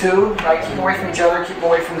structure too. Right, keep them away from each other. Keep them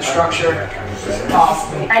away from the structure,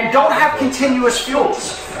 and don't have continuous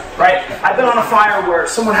fuels. Right? I've been on a fire where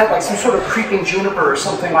someone had like some sort of creeping juniper or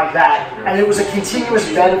something like that, and it was a continuous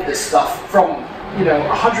bed of this stuff from, you know,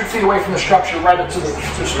 100 feet away from the structure right up to the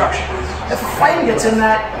structure. If a flame gets in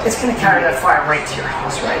that, it's going to carry that fire right to your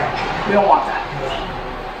house, right? We don't want that.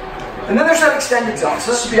 And then there's that extended zone.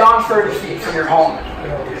 So this is beyond 30 feet from your home.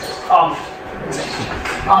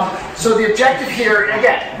 So the objective here,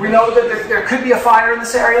 again, we know that there could be a fire in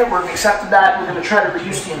this area. We've accepted that. We're going to try to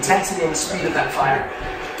reduce the intensity and the speed of that fire.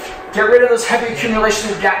 Get rid of those heavy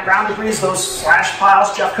accumulations of ground debris, those slash piles.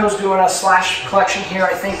 Jeffco's doing a slash collection here,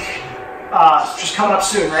 I think, just coming up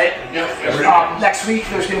soon, right? Yep. Next week,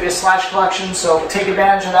 there's going to be a slash collection, so take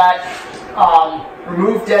advantage of that.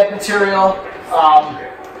 Remove dead material.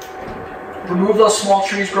 Remove those small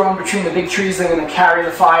trees growing between the big trees that are going to carry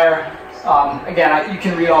the fire. Again, you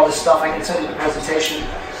can read all this stuff. I can send you the presentation.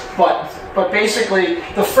 But basically,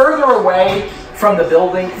 the further away from the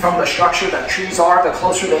building, from the structure that trees are, the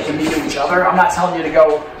closer they can be to each other. I'm not telling you to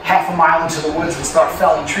go half a mile into the woods and start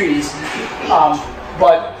felling trees.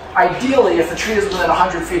 But ideally, if the tree is within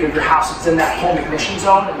 100 feet of your house, it's in that home ignition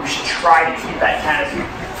zone, and you should try to keep that canopy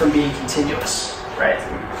from being continuous, right?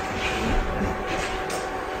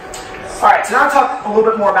 All right, so now I'll talk a little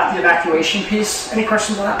bit more about the evacuation piece. Any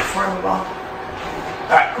questions on that before I move on?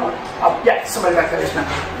 All right, cool. Yeah, somebody back there is now.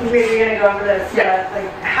 We're going to go over this. Yeah.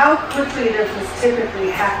 Like, how quickly does this typically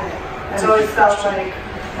happen? I've always felt like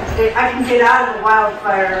I can get out of the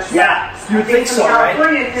wildfire. Yeah, you would think so, right?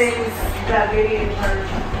 California things that maybe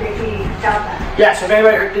doubt that. Yeah, so if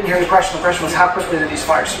anybody didn't hear the question was how quickly do these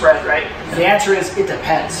fires spread, right? The answer is it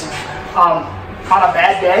depends. On a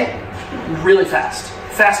bad day, really fast.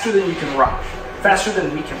 Faster than you can run. Faster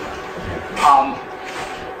than we can run.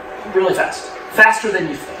 Really fast. Faster than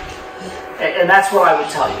you think. And that's what I would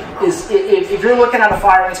tell you, is if you're looking at a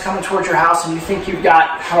fire and it's coming towards your house and you think you've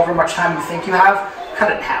got however much time you think you have, cut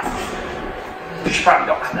it in half. But you probably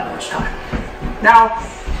don't have that much time. Now,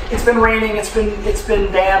 it's been raining, it's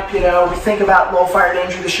been damp, you know, we think about low fire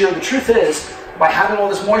danger this year. The truth is, by having all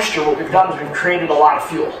this moisture, what we've done is we've created a lot of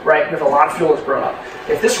fuel, right? We have a lot of fuel that's grown up.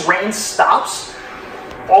 If this rain stops,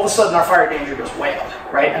 all of a sudden our fire danger goes way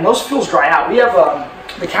up, right? And those fuels dry out. We have,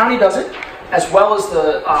 the county does it, as well as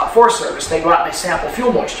the Forest Service. They go out and they sample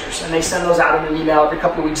fuel moistures, and they send those out in an email. Every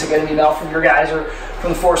couple of weeks I get an email from your guys or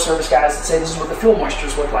from the Forest Service guys that say this is what the fuel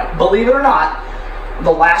moistures look like. Believe it or not,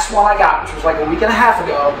 the last one I got, which was like a week and a half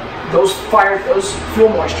ago, those fuel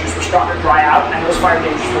moistures were starting to dry out, and those fire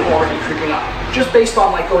dangers were already creeping up, just based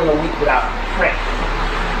on like going a week without rain.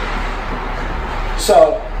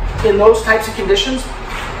 So, in those types of conditions,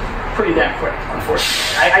 pretty damn quick,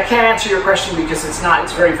 unfortunately. I can't answer your question because it's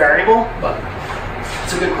very variable, but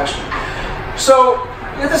it's a good question. So,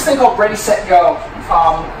 we have this thing called Ready, Set, Go,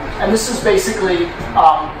 and this is basically,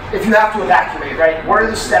 if you have to evacuate, right, what are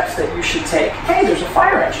the steps that you should take? Hey, there's a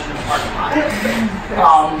fire engine in the parking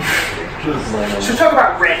lot. So talk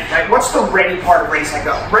about ready, right? What's the ready part of Ready, Set,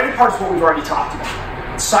 Go? Ready part is what we've already talked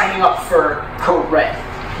about. Signing up for Code Red,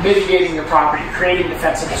 mitigating your property, creating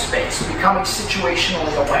defensible space, becoming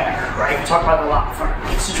situationally aware, right? We talk about it a lot before.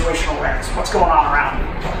 Situational awareness, what's going on around you.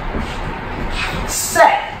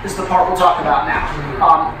 Set is the part we'll talk about now.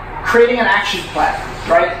 Creating an action plan,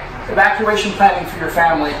 right? Evacuation planning for your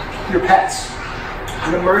family, your pets,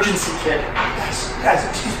 an emergency kit. Guys,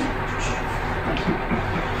 excuse me.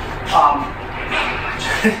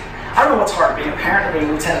 I don't know what's hard, being a parent or being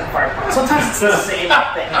a lieutenant of the fire department. Sometimes it's the same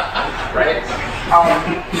thing, right?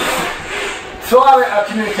 Fill out a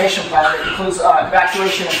communication plan that includes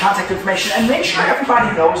evacuation and contact information, and make sure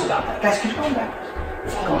everybody knows about that. Guys, could you go back?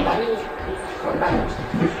 Going back. Going back.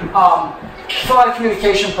 Fill out a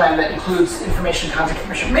communication plan that includes information, contact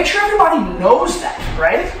information. Make sure everybody knows that,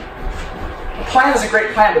 right? A plan is a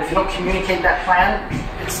great plan, but if you don't communicate that plan,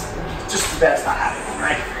 it's just as bad as not happening,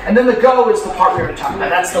 right? And then the go is the part we already talked about.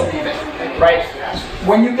 That's the leave it, right?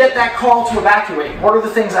 When you get that call to evacuate, what are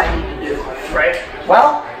the things I need to do, right?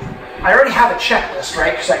 Well, I already have a checklist,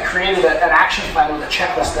 right? Because I created an action plan with a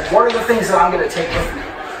checklist of what are the things that I'm going to take with me,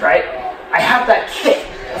 right? I have that kit.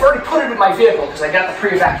 I've already put it in my vehicle because I got the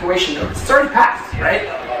pre-evacuation notice. It's already packed, right?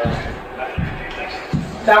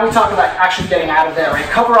 Now we talk about actually getting out of there, right?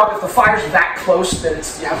 Cover up if the fire's that close that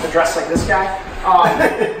you have to dress like this guy.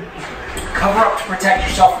 Cover up to protect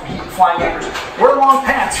yourself from heat and flying embers. Wear long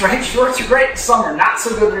pants, right? Shorts are great in summer, not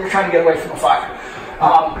so good when you're trying to get away from a fire.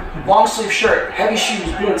 Long sleeve shirt, heavy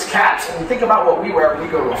shoes, boots, caps. I mean, think about what we wear when we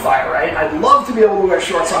go to a fire, right? I'd love to be able to wear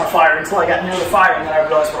shorts on a fire until I got near the fire, and then I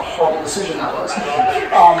realized what a horrible decision that was.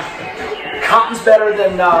 Cotton's better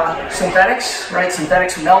than synthetics, right?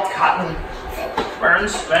 Synthetics melt, cotton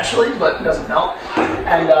burns eventually, but it doesn't melt.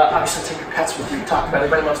 And obviously take your pets with you. We talked about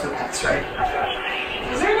everybody loves their pets, right?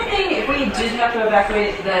 Is there anything, if we did have to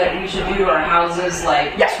evacuate, that we should do to our houses,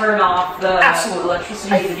 like turn off the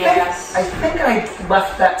electricity, the gas? I think I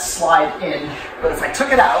left that slide in, but if I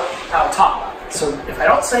took it out, I'll talk about it. So if I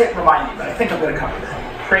don't say it, remind me, but I think I'm going to cover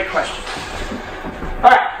that. Great question.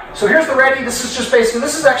 All right, so here's the ready. This is just basically,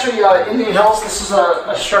 this is actually Indian Hills. This is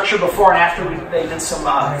a structure before and after they did some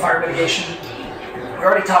fire mitigation. We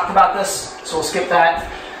already talked about this, so we'll skip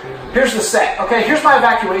that. Here's the set. Okay, here's my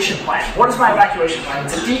evacuation plan. What is my evacuation plan?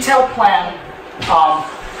 It's a detailed plan.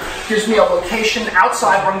 Gives me a location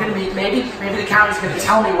outside where I'm going to be. Maybe the county's going to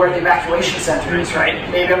tell me where the evacuation center is, right?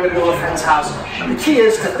 Maybe I'm going to go to a friend's house. And the key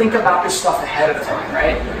is to think about this stuff ahead of time,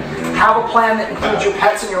 right? Have a plan that includes your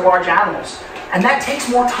pets and your large animals. And that takes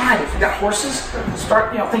more time. If you've got horses,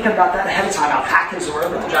 start thinking about that ahead of time. Alpacas or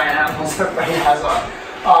whatever the giant animals everybody has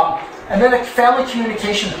on. And then a family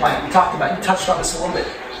communication plan. We talked about, you touched on this a little bit.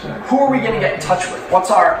 Who are we going to get in touch with? What's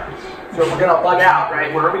our, we're going to bug out,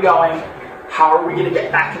 right? Where are we going? How are we going to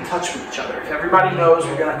get back in touch with each other? If everybody knows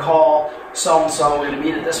we're going to call so-and-so, we're going to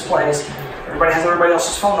meet at this place, everybody has everybody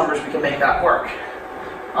else's phone numbers, we can make that work.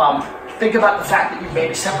 Think about the fact that you've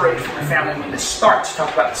maybe separated from your family when this starts.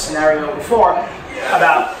 Talked about the scenario before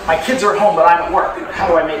about my kids are at home but I'm at work. How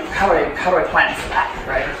do I plan for that,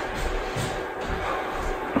 right?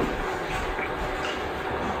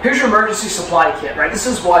 Here's your emergency supply kit, right? This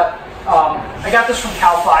is what, I got this from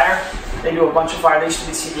CAL FIRE. They do a bunch of fire. They used to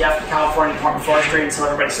be CDF, the California Department of Forestry, and so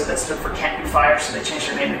everybody said that stood for Can't Do Fire, so they changed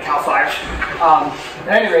their name to CAL FIRE.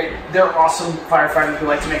 At any rate, they're awesome firefighters. We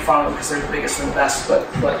like to make fun of them because they're the biggest and the best, but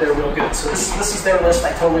they're real good. So this is their list.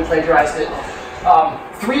 I totally plagiarized it.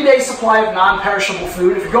 3-day supply of non-perishable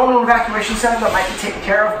food. If you're going to an evacuation center, that might be taken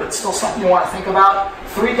care of, but still something you want to think about.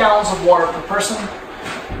 3 gallons of water per person.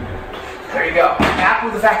 There you go. Map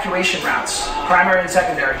with evacuation routes, primary and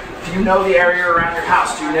secondary. Do you know the area around your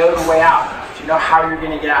house? Do you know the way out? Do you know how you're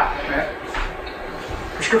going to get out? Right?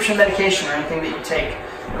 Prescription medication or anything that you take.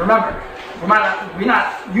 And remember, you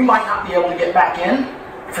might not be able to get back in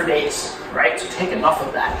for days, right? So take enough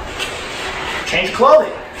of that. Change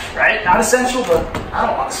clothing, right? Not essential, but I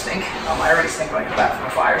don't want to stink. I already stink when I get back from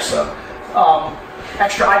a fire, so.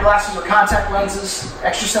 Extra eyeglasses or contact lenses,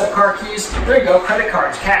 extra set of car keys. There you go, credit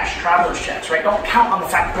cards, cash, traveler's checks, right? Don't count on the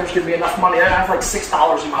fact that there's going to be enough money. I have like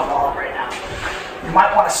 $6 in my wallet right now. You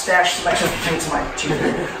might want to stash some extra things in my teeth.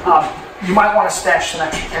 You might want to stash some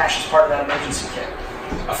extra cash as part of that emergency kit.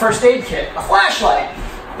 A first aid kit, a flashlight,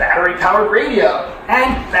 battery-powered radio,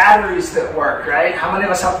 and batteries that work, right? How many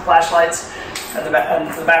of us have the flashlights and the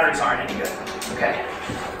batteries aren't any good? Okay,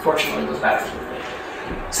 fortunately those batteries are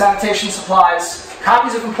good. Sanitation supplies,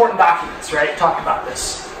 copies of important documents, right? Talked about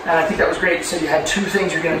this. And I think that was great. You said you had 2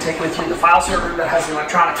 things you're going to take with you. The file server that has the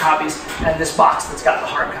electronic copies and this box that's got the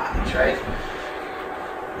hard copies, right?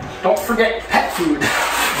 Don't forget pet food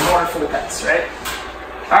in order for the pets, right?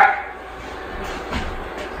 All right.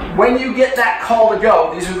 When you get that call to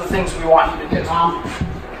go, these are the things we want you to do.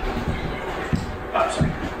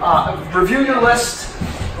 Review your list,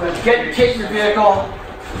 get your kit in your vehicle.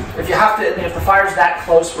 If you have to, if the fire's that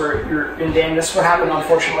close where you're in danger, this is what happened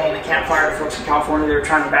unfortunately in the campfire. The folks in California, they were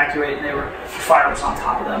trying to evacuate and the fire was on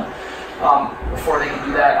top of them before they could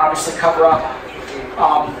do that. Obviously cover up.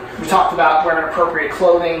 We talked about wearing appropriate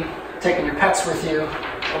clothing, taking your pets with you.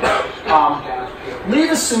 Leave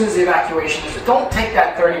as soon as the evacuation is. Don't take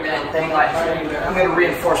that 30-minute thing. Like, I'm going to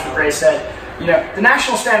reinforce what Ray said. You know, the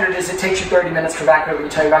national standard is it takes you 30 minutes to evacuate when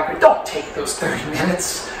you tell you to evacuate. Don't take those 30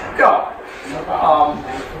 minutes. Go.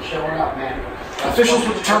 Officials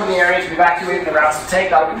will determine the area to be evacuated and the routes to take.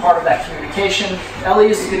 That'll be part of that communication.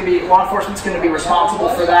 LEs is going to be, law enforcement's going to be responsible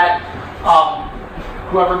for that.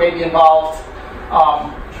 Whoever may be involved.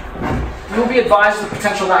 You'll be advised of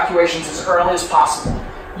potential evacuations as early as possible.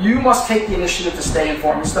 You must take the initiative to stay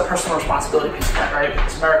informed. This is the personal responsibility piece of that, right?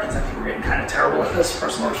 As Americans, I think we're getting kind of terrible at this,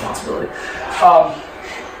 personal responsibility.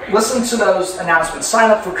 Listen to those announcements. Sign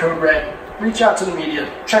up for Code Red. Reach out to the media.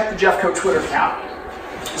 Check the Jeffco Twitter account.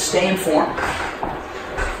 Stay informed.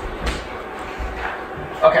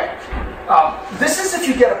 Okay. This is if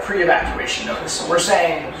you get a pre-evacuation notice. So we're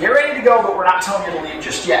saying, you're ready to go, but we're not telling you to leave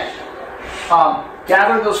just yet.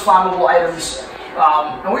 Gather those flammable items.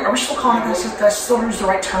 Are we still calling this? I still use the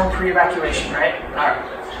right term, pre-evacuation, right? All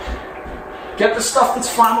right. Get the stuff that's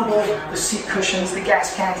flammable, the seat cushions, the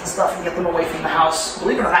gas cans and stuff, and get them away from the house.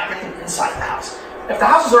 Believe it or not, get them inside the house. If the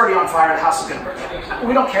house is already on fire, the house is going to burn.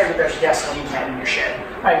 We don't care that there's a gasoline can in your shed,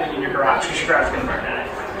 I mean in your garage, because your garage is going to burn down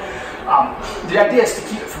anyway. The idea is to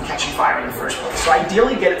keep it from catching fire in the first place. So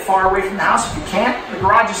ideally, get it far away from the house. If you can't, the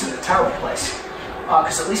garage isn't a terrible place,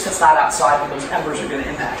 because at least it's not outside when those embers are going to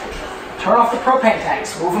impact it. Turn off the propane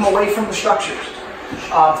tanks. Move them away from the structures.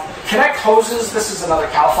 Connect hoses. This is another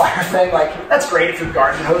CAL FIRE thing. Like, that's great if your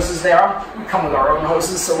garden hoses there. We come with our own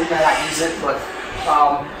hoses, so we may not use it, but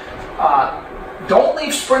don't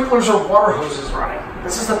leave sprinklers or water hoses running.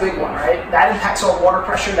 This is the big one, right? That impacts our water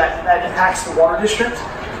pressure. That impacts the water district.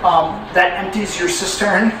 That empties your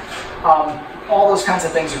cistern. All those kinds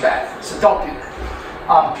of things are bad, so don't do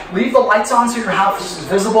that. Leave the lights on so your house is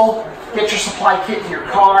visible. Get your supply kit in your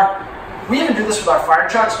car. We even do this with our fire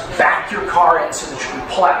trucks. Back your car in so that you can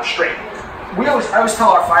pull out straight. I always tell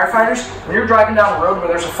our firefighters, when you're driving down the road where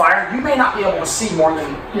there's a fire, you may not be able to see more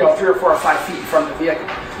than 3 or 4 or 5 feet in front of the vehicle.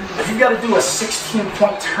 If you've got to do a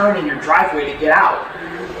 16-point turn in your driveway to get out,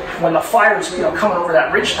 when the fire is coming over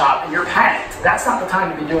that ridge top and you're panicked, that's not the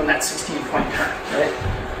time to be doing that 16-point turn, right?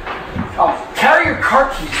 Carry your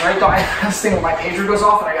car keys, right? I have this thing where my pager goes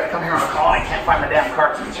off and I got to come here on a call and I can't find my damn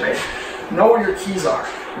car keys, right? Know where your keys are.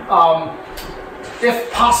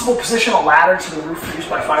 If possible, position a ladder to the roof for use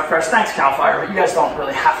by firefighters. Thanks, CAL FIRE, but you guys don't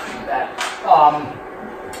really have to do that.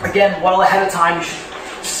 Again, well ahead of time, you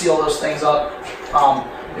should seal those things up.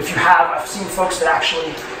 If you have, I've seen folks that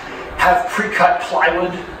actually have pre-cut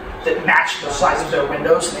plywood that match the size of their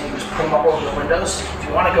windows, and they can just put them up over the windows. If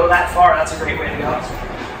you want to go that far, that's a great way to go.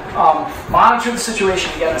 Monitor the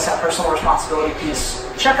situation. Again, it's that personal responsibility piece.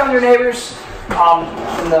 Check on your neighbors.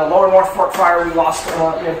 In the Lower North Fork fire, we lost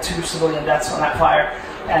 2 civilian deaths on that fire,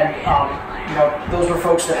 and those were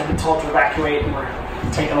folks that had been told to evacuate and were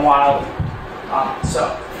taking a while.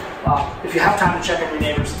 So if you have time to check on your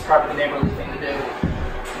neighbors, it's probably the neighborly thing to do.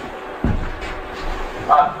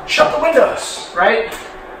 Shut the windows, right?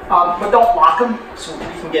 But don't lock them, so we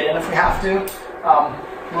can get in if we have to.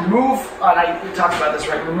 remove, we talked about this,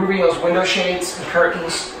 right? Removing those window shades and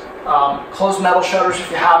curtains, close metal shutters if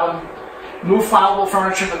you have them, move flammable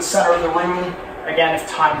furniture to the center of the room, again, if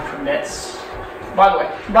time permits. By the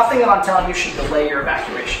way, nothing that I'm telling you should delay your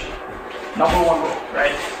evacuation. Number one rule,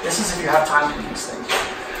 right? This is if you have time to do these things.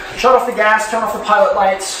 Shut off the gas, turn off the pilot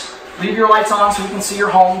lights, leave your lights on so we can see your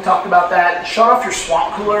home. We talked about that. Shut off your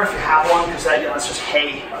swamp cooler if you have one, because that, that's just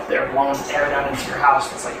hay up there blowing air down into your house.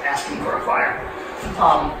 That's like asking for a fire.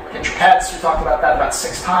 Get your pets. We talked about that about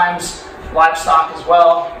 6 times. Livestock as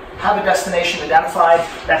well. Have a destination identified.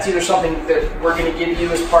 That's either something that we're going to give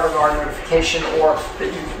you as part of our notification, or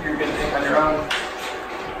that you're going to take on your own.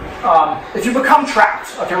 If you become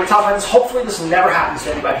trapped, okay, we're talking about this, hopefully this never happens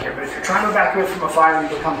to anybody here, but if you're trying to evacuate from a fire and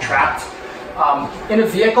you become trapped, in a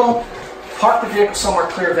vehicle, park the vehicle somewhere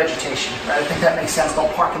clear of vegetation, right? I think that makes sense.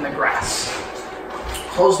 Don't park in the grass.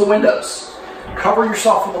 Close the windows. Cover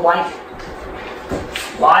yourself with a blanket.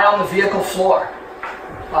 Lie on the vehicle floor.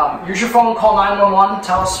 Use your phone, call 911,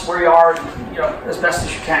 tell us where you are, as best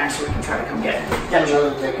as you can, so we can try to come get you. I know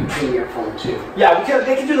that they can ping your phone too. Yeah,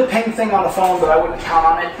 they can do the ping thing on the phone, but I wouldn't count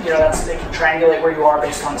on it. They can triangulate where you are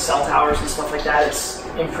based on the cell towers and stuff like that. It's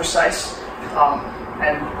imprecise.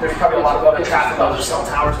 And there's probably a lot of other traffic on those cell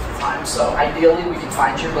towers at the time, so ideally we can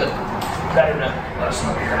find you, but better to let us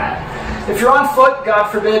know where you're at. If you're on foot, God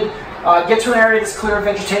forbid, get to an area that's clear of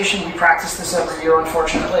vegetation. We practice this every year,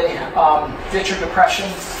 unfortunately. Ditch your depression.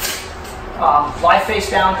 Lie face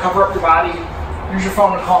down, cover up your body. Use your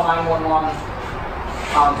phone to call 911.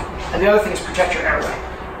 And the other thing is protect your airway.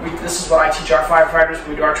 This is what I teach our firefighters.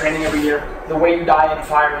 We do our training every year. The way you die in a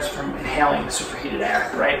fire is from inhaling superheated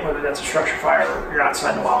air, right? Whether that's a structure fire or you're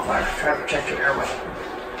outside in a wildfire. Try to protect your airway.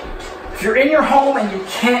 If you're in your home and you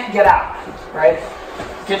can't get out, right?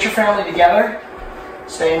 Get your family together.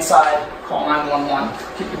 Stay inside, call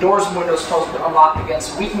 911. Keep the doors and windows closed but unlocked again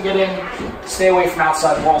so we can get in. Stay away from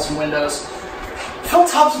outside walls and windows. Fill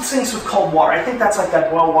tubs and sinks with cold water. I think that's like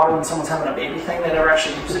that boil water when someone's having a baby thing. They never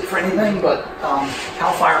actually use it for anything, but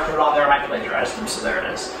Cal Fire put it on there and I plagiarized them, so there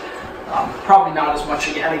it is. Probably not as much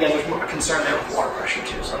again. Again, there's more concern there with water pressure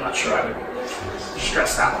too, so I'm not sure I would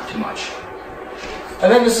stress that one too much.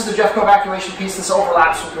 And then this is the Jeffco evacuation piece. This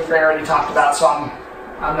overlaps with what we already talked about, so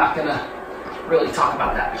I'm not going to really talk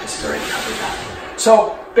about that because he's already covered that.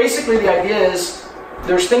 So basically the idea is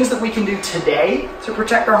there's things that we can do today to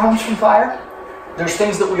protect our homes from fire. There's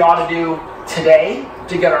things that we ought to do today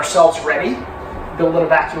to get ourselves ready. Build an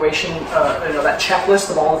evacuation, that checklist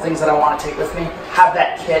of all the things that I want to take with me. Have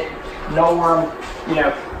that kit, know where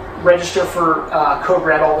I'm, register for code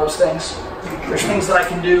red, all those things. There's things that I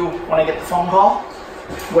can do when I get the phone call,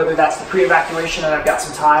 whether that's the pre-evacuation and I've got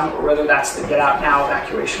some time, or whether that's the get out now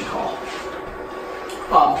evacuation call.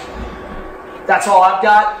 That's all I've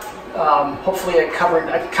got. Hopefully I covered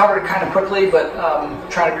it kind of quickly, but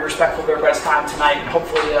trying to be respectful of everybody's time tonight, and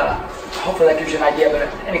hopefully that gives you an idea of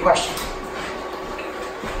it. Any questions?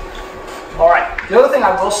 All right. The other thing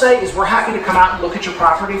I will say is we're happy to come out and look at your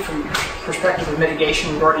property from perspective of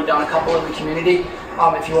mitigation. We've already done a couple in the community.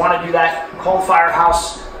 If you want to do that, call the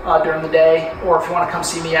firehouse during the day, or if you want to come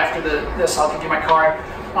see me after this, I'll give you my card.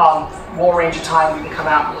 We'll arrange a time we can come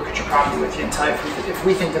out and look at your property with you and tell you if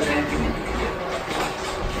we think there's anything that you can do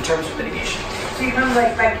in terms of mitigation. Do you come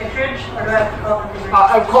like by Kittredge, or do I have to call Evergreen?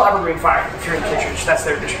 I would call Evergreen Fire if you're in Kittredge. That's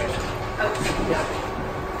their district. Okay. Yeah.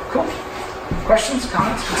 Cool. Questions,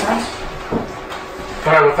 comments, concerns?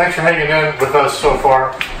 All right, well, thanks for hanging in with us so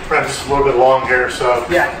far. Ran just a little bit long here, so.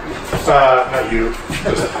 Yeah. Not you,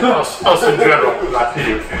 just us in general, not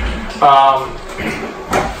you.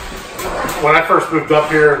 When I first moved up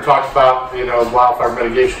here and talked about, wildfire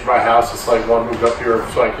mitigation for my house, it's like, well, I moved up here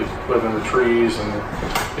so I could live in the trees and,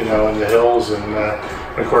 in the hills. And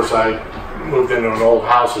of course, I moved into an old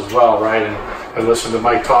house as well, right? And I listened to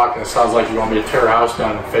Mike talk, and it sounds like you want me to tear a house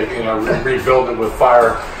down and rebuild it with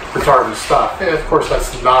fire retardant stuff. And of course,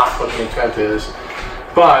 that's not what the intent is.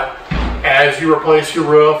 But as you replace your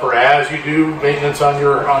roof or as you do maintenance on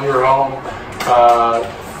your home,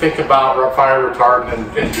 think about fire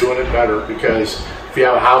retardant and doing it better, because if you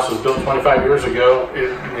have a house that was built 25 years ago,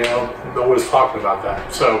 nobody's talking about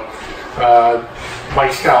that. So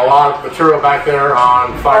Mike's got a lot of material back there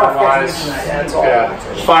on fire-wise,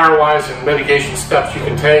 fire-wise and mitigation steps you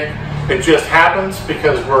can take. It just happens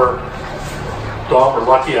because we're dumb or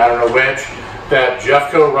lucky, I don't know which, that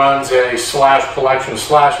Jeffco runs a slash collection.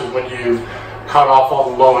 Slash is when you cut off all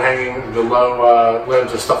the low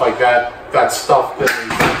limbs and stuff like that. That stuff that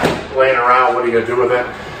is laying around, what are you going to do with it?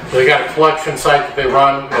 They got a collection site that they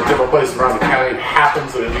run at different places around the county. It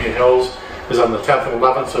happens in Indian Hills. is on the 10th and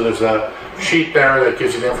 11th, so there's a sheet there that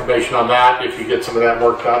gives you the information on that if you get some of that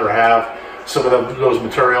work done or have some of those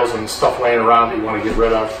materials and stuff laying around that you want to get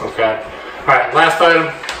rid of, okay? All right, last item,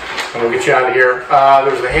 and we'll get you out of here.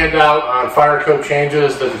 There's a handout on fire code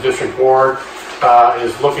changes that the district board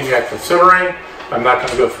is looking at considering. I'm not going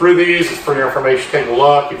to go through these. It's for your information. Take a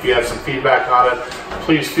look. If you have some feedback on it,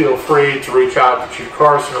 please feel free to reach out to Chief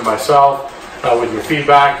Carson or myself with your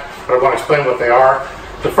feedback. But I want to explain what they are.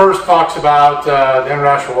 The first talks about the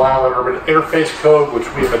International Wildland Urban Interface Code, which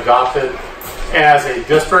we've adopted as a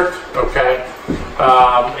district, okay?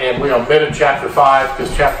 And we omitted Chapter 5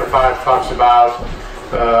 because Chapter 5 talks about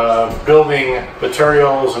building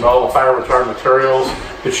materials and all the fire retardant materials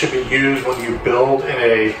that should be used when you build in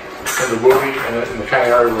the movie, in the kind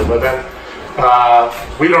of area we live in.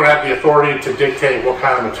 We don't have the authority to dictate what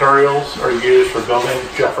kind of materials are used for building.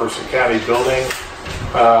 Jefferson County Building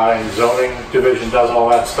and Zoning Division does all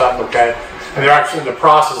that stuff, okay? And they're actually in the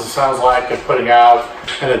process, it sounds like, of putting out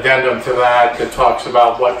an addendum to that that talks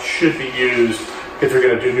about what should be used if you're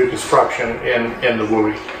going to do new construction in the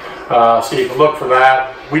WUI. So you can look for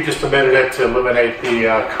that. We just omitted it to eliminate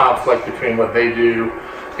the conflict between what they do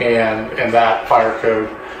and that fire code.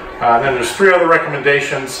 Then there's 3 other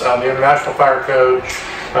recommendations on the International Fire Code.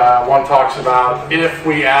 One talks about if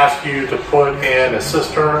we ask you to put in a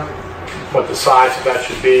cistern, what the size of that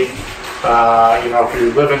should be. You know, if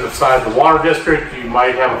you live inside the water district, you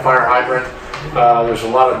might have a fire hydrant. There's a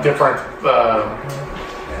lot of different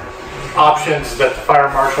options that the fire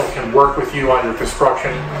marshal can work with you on your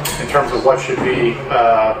construction in terms of what should be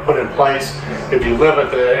put in place. If you live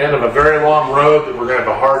at the end of a very long road that we're going to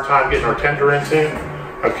have a hard time getting our tender into,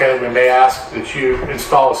 okay, we may ask that you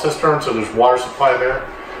install a cistern so there's water supply there.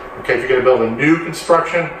 Okay, if you're going to build a new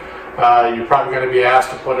construction, you're probably going to be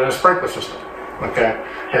asked to put in a sprinkler system. Okay,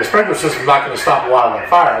 and a sprinkler system is not going to stop a wildland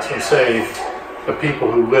fire. It's going to save the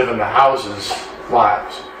people who live in the houses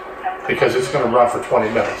lives because it's going to run for 20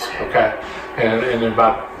 minutes. Okay, and in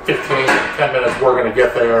about 10 minutes we're going to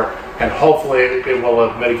get there, and hopefully it will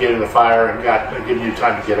have mitigated the fire and give you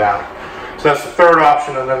time to get out. So that's the third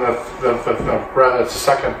option, and then that's the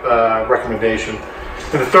second recommendation.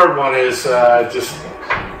 And the third one is just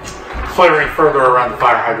flaring further around the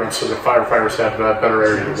fire hydrants so the firefighters have a better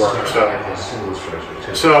area to work.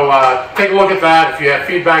 So take a look at that. If you have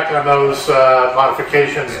feedback on those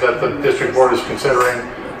modifications that the district board is considering,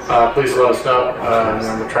 please let us know,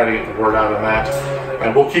 and we'll try to get the word out on that.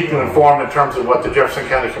 And we'll keep you informed in terms of what the Jefferson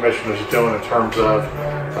County Commissioners are doing in terms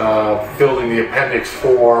of building the appendix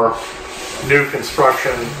for new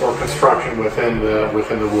construction or construction within the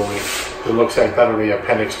WUI. It looks like that'll be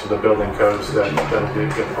appendix to the building codes that'll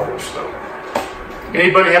be good published. So,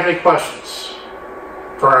 anybody have any questions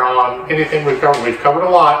for anything we've covered? We've covered a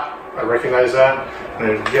lot. I recognize that,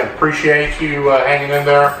 and again, appreciate you hanging in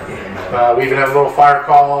there. We even had a little fire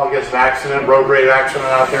call against an accident, road rage accident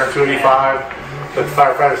out there in 285 that the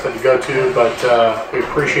firefighters had to go to. But we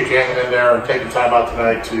appreciate you hanging in there and taking time out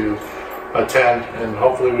tonight to attend, and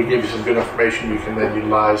hopefully we give you some good information you can then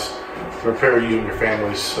utilize to prepare you and your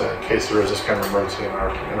families in case there is this kind of emergency in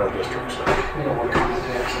our district. So.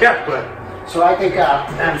 Yeah, go ahead. So I think,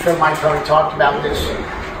 I'm sure Mike probably talked about this.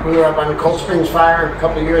 We were up on the Cold Springs fire a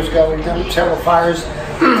couple of years ago. We've done several fires.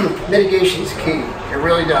 Mitigation is key. It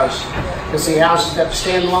really does. Because the houses that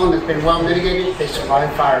stand alone, that's been well mitigated, they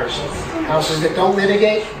survive fires. Houses that don't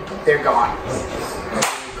mitigate, they're gone.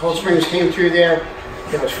 Cold Springs came through there.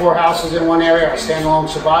 There was 4 houses in one area. Our standalone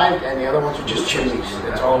survived, and the other ones were just chimneys.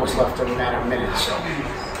 That's all that was left in a matter of minutes.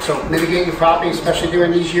 So mitigate your property, especially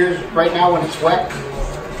during these years. Right now, when it's wet,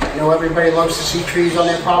 I know everybody loves to see trees on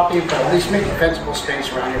their property, but at least make a defensible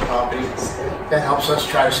space around your property. That helps us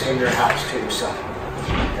try to save your house too. So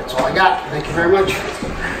that's all I got. Thank you very much.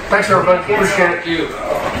 Thanks, everybody. Appreciate it.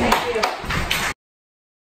 Thank you.